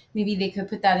 so maybe they could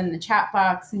put that in the chat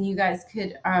box and you guys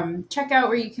could check out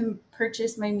where you can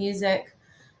purchase my music.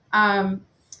 I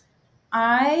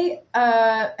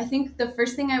think the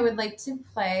first thing I would like to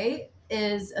play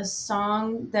is a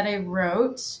song that I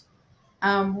wrote,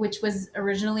 which was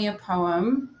originally a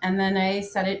poem, and then I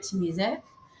set it to music.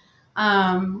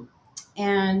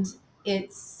 And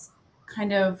it's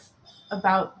kind of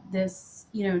about this,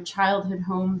 childhood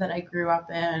home that I grew up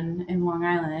in Long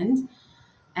Island.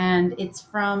 And it's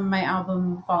from my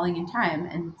album Falling in Time.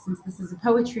 And since this is a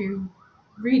poetry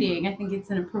reading, I think it's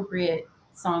an appropriate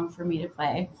song for me to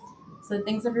play. So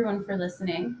thanks everyone for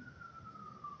listening.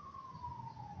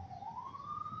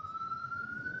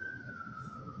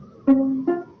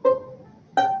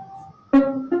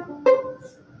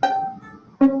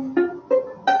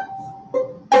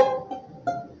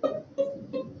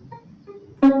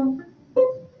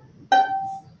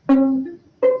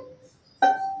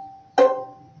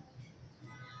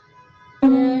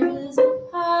 There is a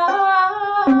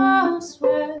house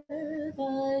where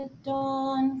the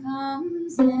dawn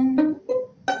comes in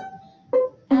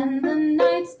and the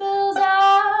night spills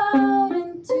out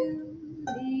into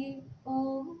the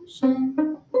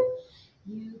ocean.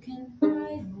 You can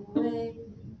hide away,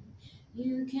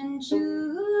 you can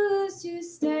choose to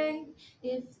stay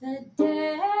if the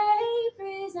day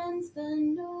presents the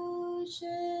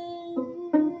notion.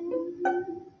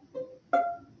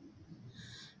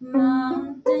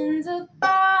 Mountains of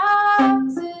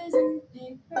boxes and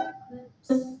paper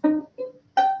clips,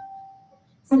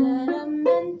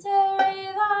 sedimentary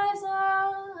lives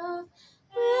of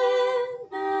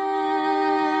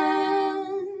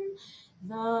women,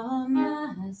 the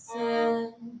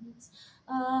masses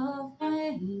of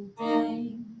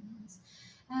paintings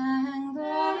and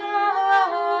glass.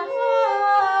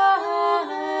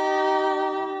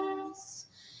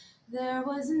 There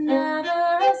was never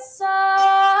a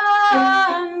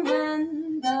sun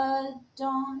when the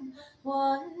dawn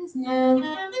was new.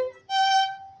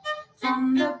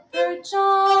 From the perch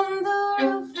on the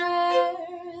roof where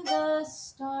the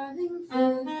starling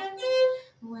flew,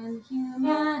 when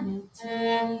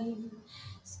humanity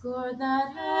scored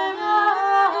that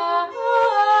house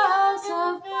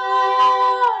of mine.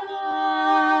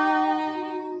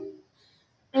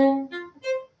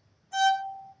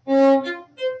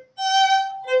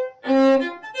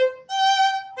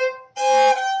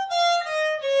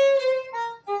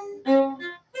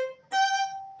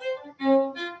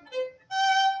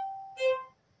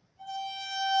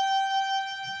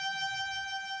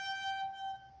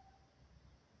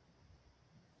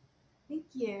 Thank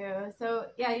you. So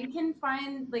yeah, you can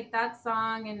find like that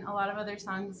song and a lot of other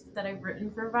songs that I've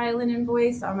written for violin and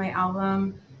voice on my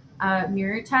album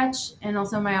Mirror Touch, and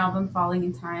also my album Falling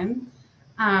in Time.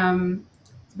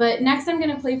 But next I'm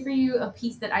going to play for you a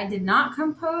piece that I did not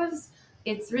compose.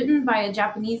 It's written by a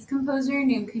Japanese composer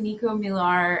named Kaneko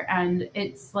Millar, and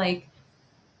it's like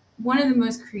one of the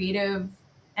most creative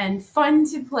and fun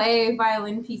to play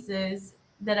violin pieces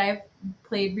that I've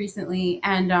played recently.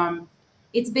 And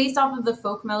it's based off of the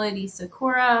folk melody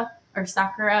Sakura.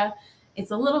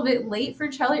 It's a little bit late for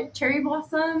cherry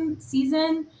blossom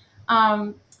season.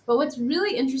 But what's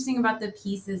really interesting about the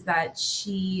piece is that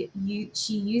she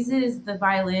uses the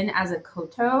violin as a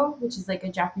koto, which is like a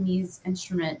Japanese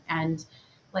instrument. And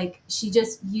like she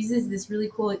just uses this really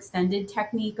cool extended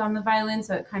technique on the violin,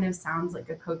 so it kind of sounds like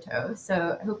a koto.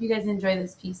 So I hope you guys enjoy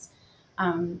this piece,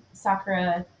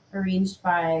 Sakura, arranged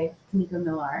by Kaneko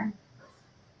Millar.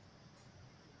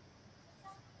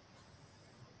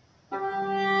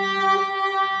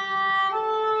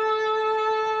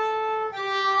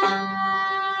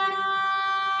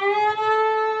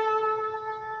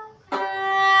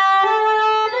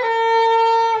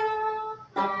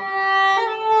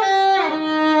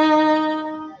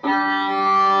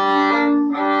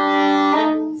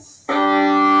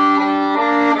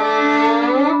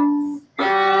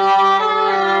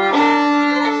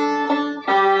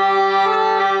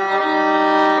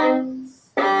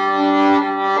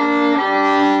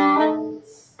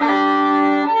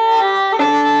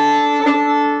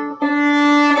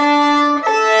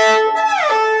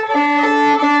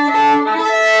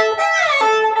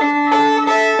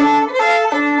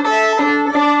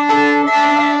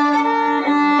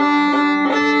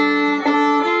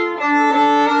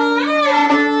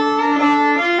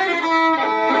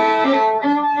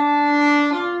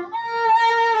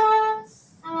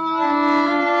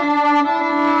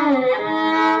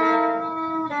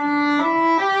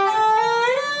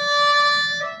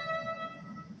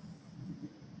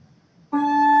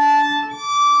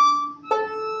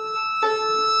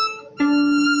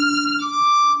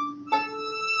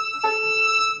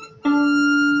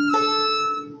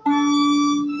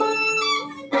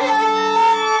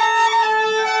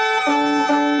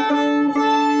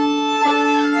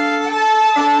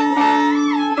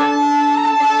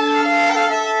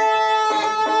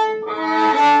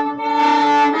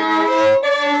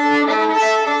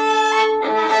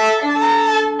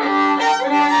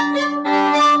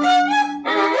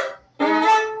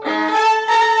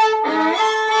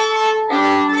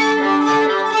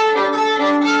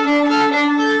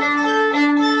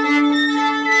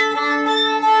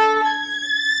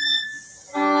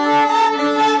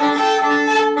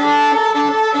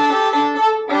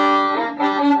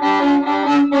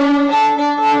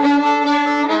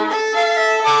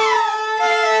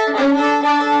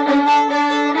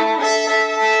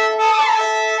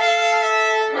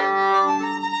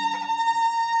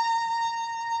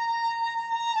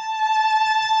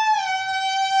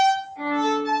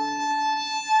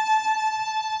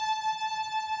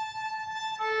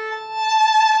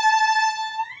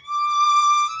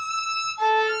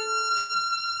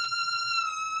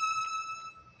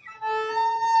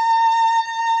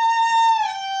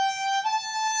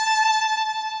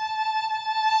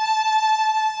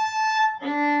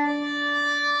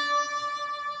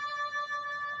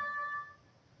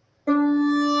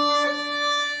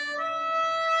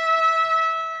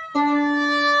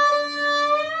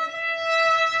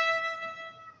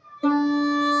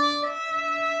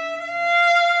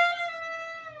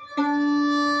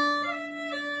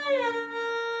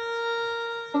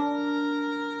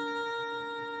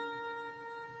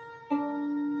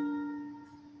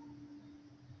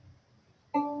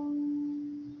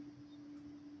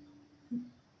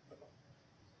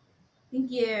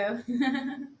 Thank you.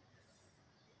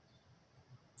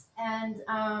 And,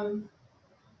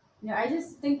 I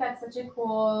just think that's such a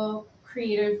cool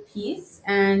creative piece,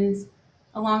 and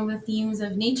along the themes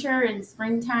of nature and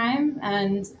springtime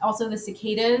and also the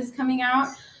cicadas coming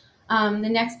out. The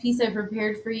next piece I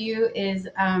prepared for you is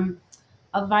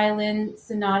a violin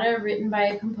sonata written by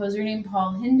a composer named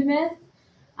Paul Hindemith.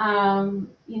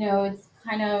 It's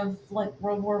kind of like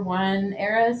World War I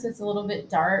era, so it's a little bit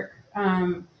dark.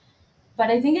 But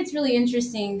I think it's really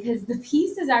interesting because the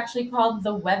piece is actually called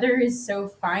 "The Weather is So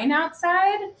Fine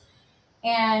Outside."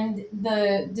 And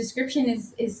the description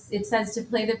is it says to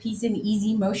play the piece in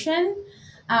easy motion.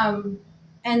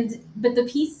 But the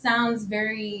piece sounds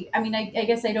very, I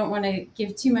guess I don't want to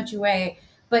give too much away,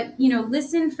 but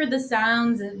listen for the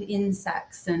sounds of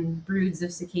insects and broods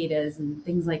of cicadas and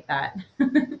things like that.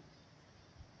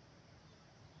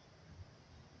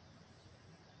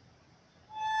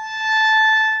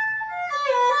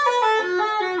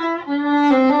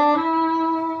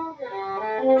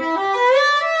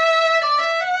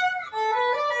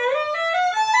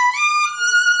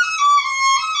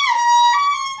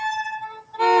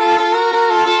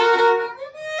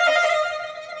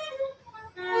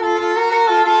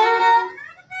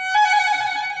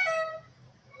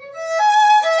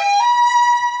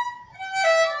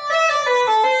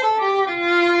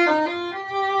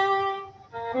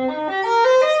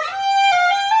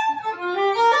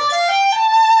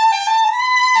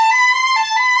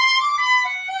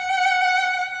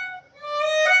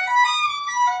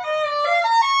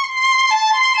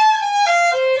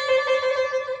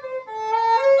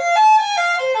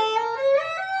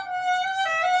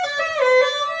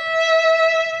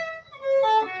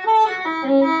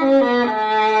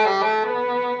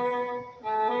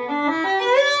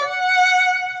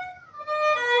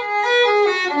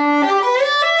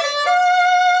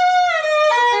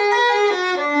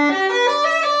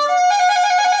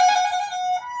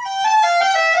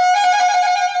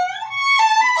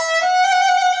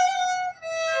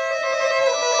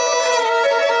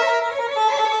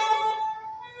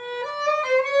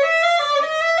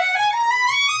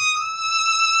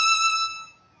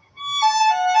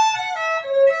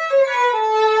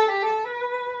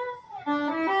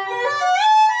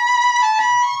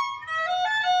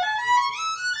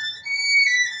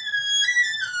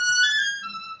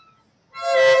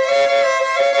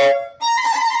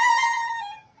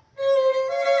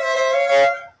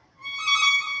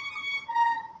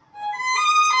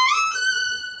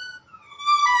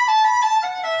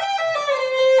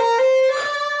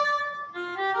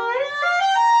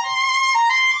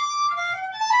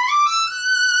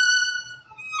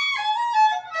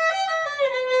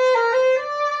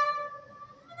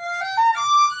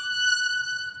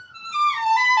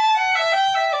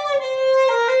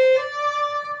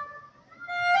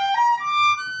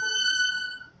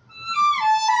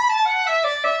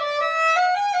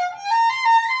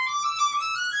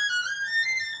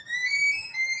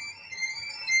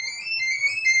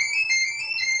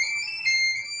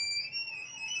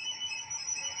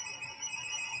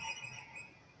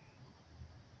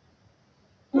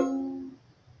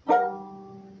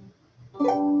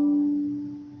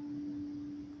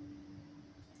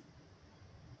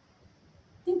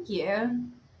 Thank you.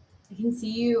 I can see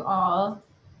you all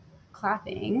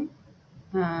clapping.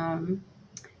 You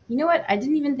know what? I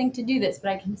didn't even think to do this, but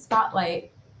I can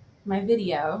spotlight my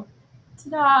video.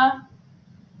 Ta-da!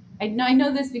 I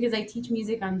know this because I teach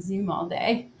music on Zoom all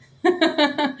day.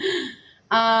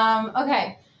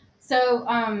 Okay, so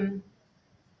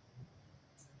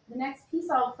the next piece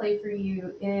I'll play for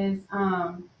you is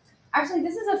actually,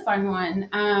 this is a fun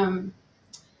one.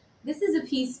 This is a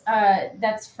piece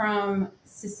that's from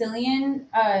Sicilian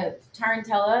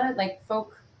tarantella, like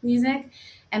folk music,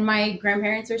 and my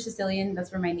grandparents are Sicilian.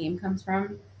 That's where my name comes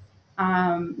from,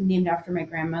 named after my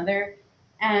grandmother.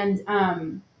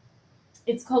 And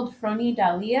it's called Froni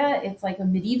Dalia. It's like a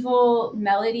medieval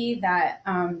melody that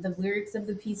the lyrics of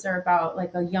the piece are about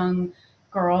like a young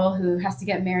girl who has to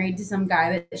get married to some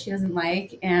guy that she doesn't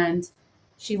like, and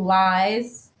she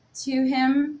lies to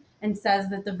him and says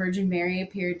that the Virgin Mary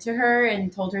appeared to her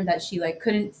and told her that she like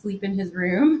couldn't sleep in his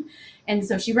room, and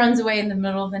so she runs away in the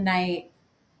middle of the night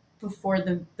before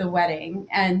the wedding.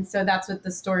 And so that's what the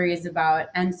story is about.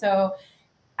 And so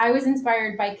I was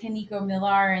inspired by Kaniko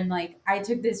Millar, and like I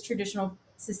took this traditional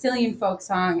Sicilian folk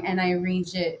song and I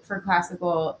arranged it for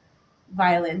classical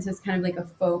violin. So it's kind of like a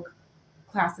folk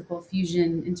classical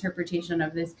fusion interpretation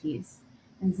of this piece.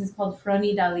 And this is called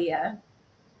Froni Dalia.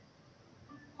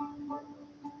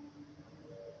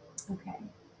 Okay.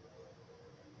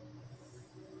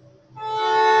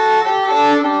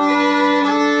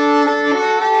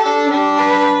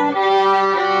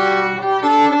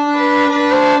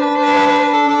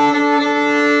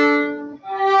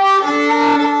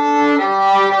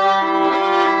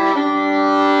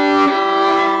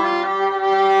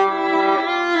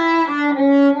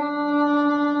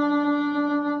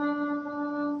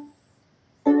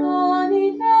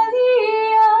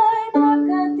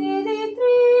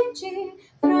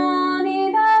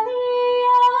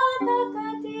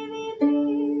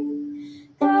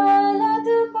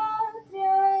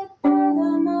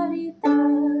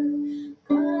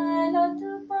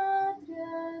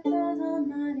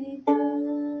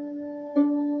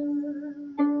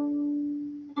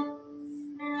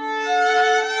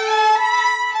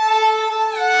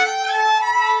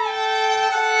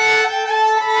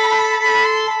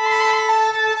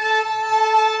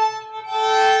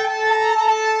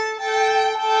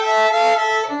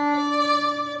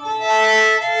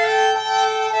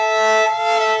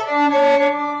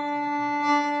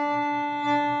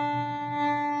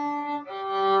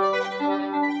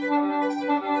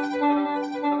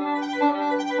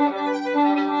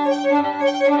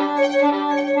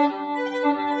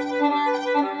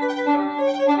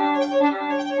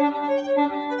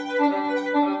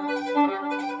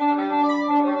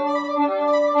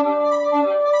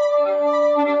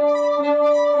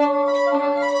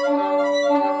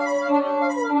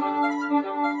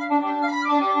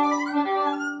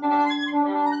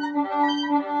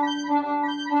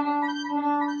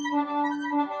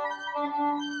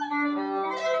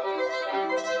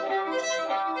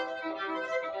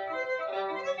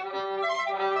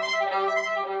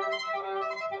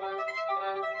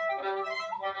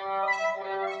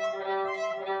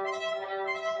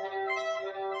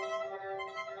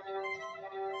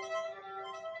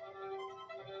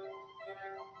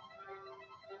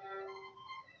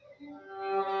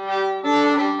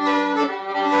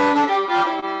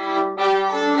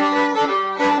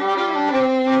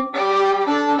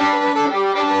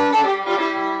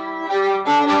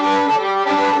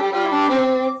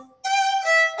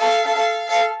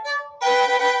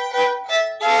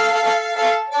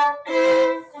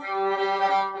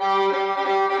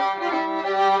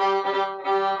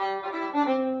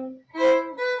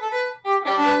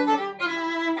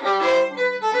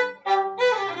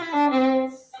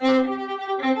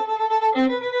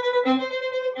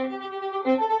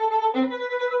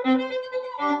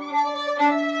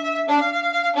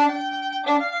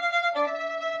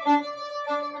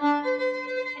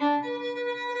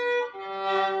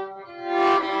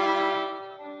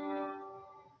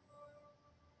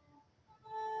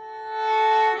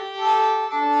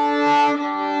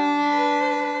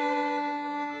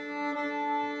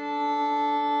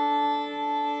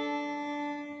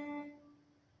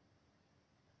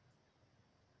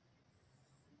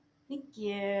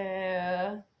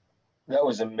 you. That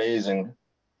was amazing.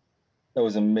 That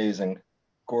was amazing.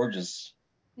 Gorgeous.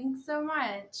 Thanks so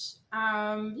much.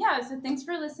 Yeah, so thanks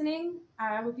for listening.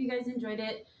 I hope you guys enjoyed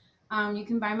it. You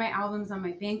can buy my albums on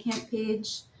my Bandcamp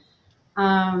page.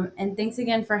 And thanks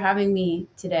again for having me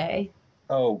today.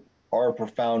 Oh, our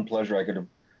profound pleasure. I could have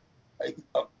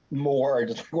more. I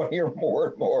just want to hear more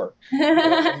and more.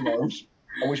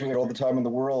 I wish we had all the time in the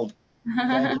world.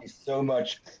 Thank you so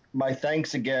much. My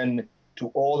thanks again to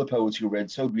all the poets who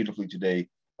read so beautifully today.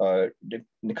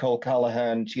 Nicole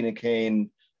Callahan, Tina Kane,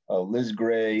 Liz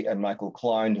Gray, and Michael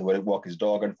Klein, who had to walk his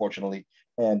dog, unfortunately.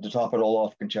 And to top it all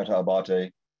off, Conchetta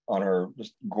Abate on her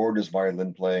just gorgeous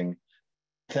violin playing.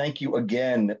 Thank you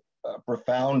again,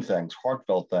 profound thanks,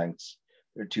 heartfelt thanks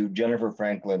to Jennifer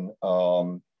Franklin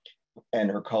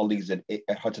and her colleagues at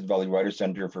Hudson Valley Writers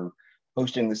Center for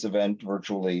hosting this event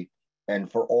virtually and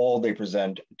for all they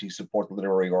present to support the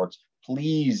literary arts.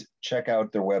 Please check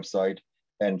out their website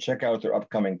and check out their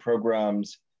upcoming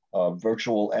programs,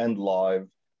 virtual and live.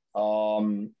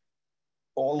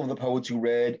 All of the poets who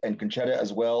read, and Conchetta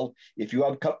as well. If you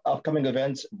have upcoming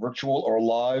events, virtual or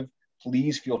live,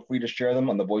 please feel free to share them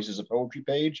on the Voices of Poetry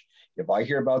page. If I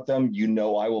hear about them, you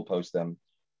know I will post them.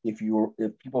 If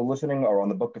people listening are on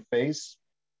the Book of Face,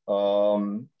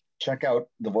 check out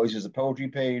the Voices of Poetry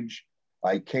page.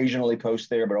 I occasionally post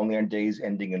there, but only on days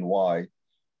ending in Y.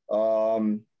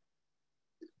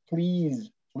 Please,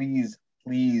 please,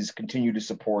 please continue to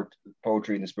support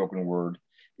poetry in the spoken word.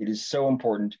 It is so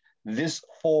important. This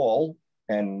fall,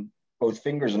 and both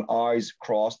fingers and eyes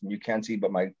crossed, and you can't see,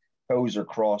 but my toes are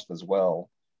crossed as well.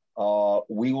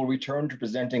 We will return to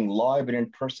presenting live and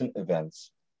in-person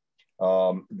events.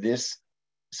 This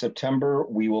September,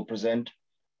 we will present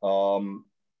a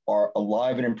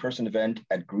live and in-person event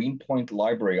at Greenpoint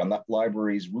Library on that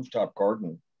library's rooftop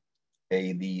garden,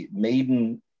 the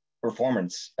maiden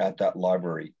performance at that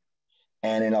library.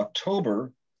 And in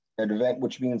October, an event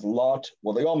which means a lot,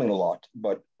 well, they all mean a lot,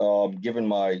 but given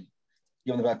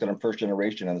the fact that I'm first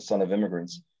generation and the son of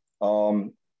immigrants,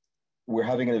 we're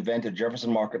having an event at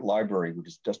Jefferson Market Library, which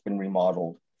has just been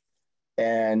remodeled,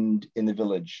 and in the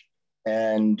village.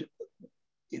 And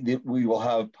we will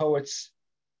have poets.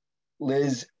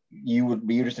 Liz, you would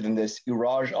be interested in this.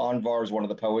 Iraj Anvar is one of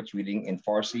the poets reading in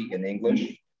Farsi and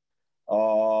English.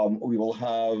 We will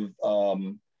have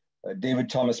David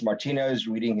Thomas Martinez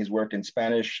reading his work in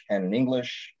Spanish and in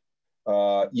English.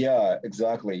 Yeah,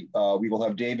 exactly. We will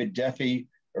have David Duffy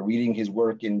reading his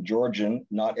work in Georgian,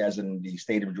 not as in the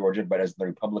state of Georgia, but as in the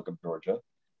Republic of Georgia.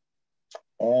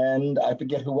 And I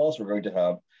forget who else we're going to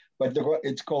have, but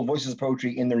it's called Voices of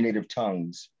Poetry in Their Native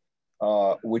Tongues,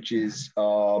 which is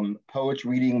poets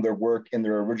reading their work in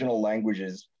their original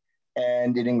languages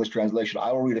and in English translation.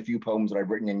 I will read a few poems that I've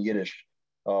written in Yiddish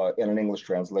in an English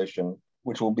translation,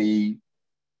 which will be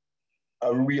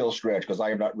a real stretch because I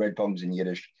have not read poems in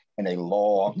Yiddish in a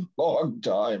long, long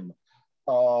time.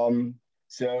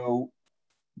 So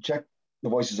check the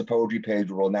Voices of Poetry page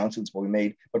where announcements will be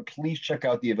made, but please check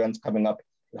out the events coming up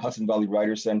at Hudson Valley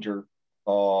Writers Center.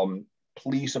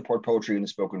 Please support poetry in the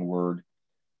spoken word.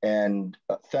 And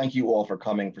thank you all for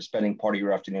coming, for spending part of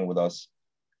your afternoon with us.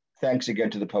 Thanks again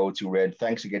to the poets who read.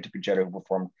 Thanks again to Conchetta, who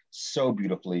performed so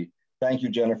beautifully. Thank you,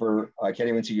 Jennifer. I can't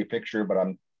even see your picture, but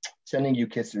I'm sending you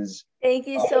kisses. Thank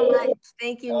you so much.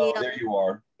 Thank you, Neil. There you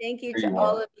are. Thank you to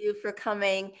all of you for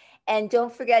coming. And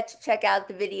don't forget to check out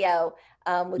the video,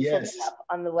 which will be up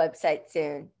on the website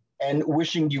soon. And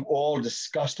wishing you all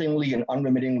disgustingly and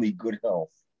unremittingly good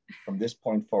health from this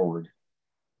point forward.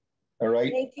 All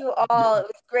right? Thank you all. It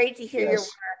was great to hear your work.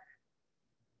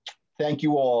 Thank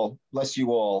you all. Bless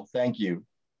you all. Thank you.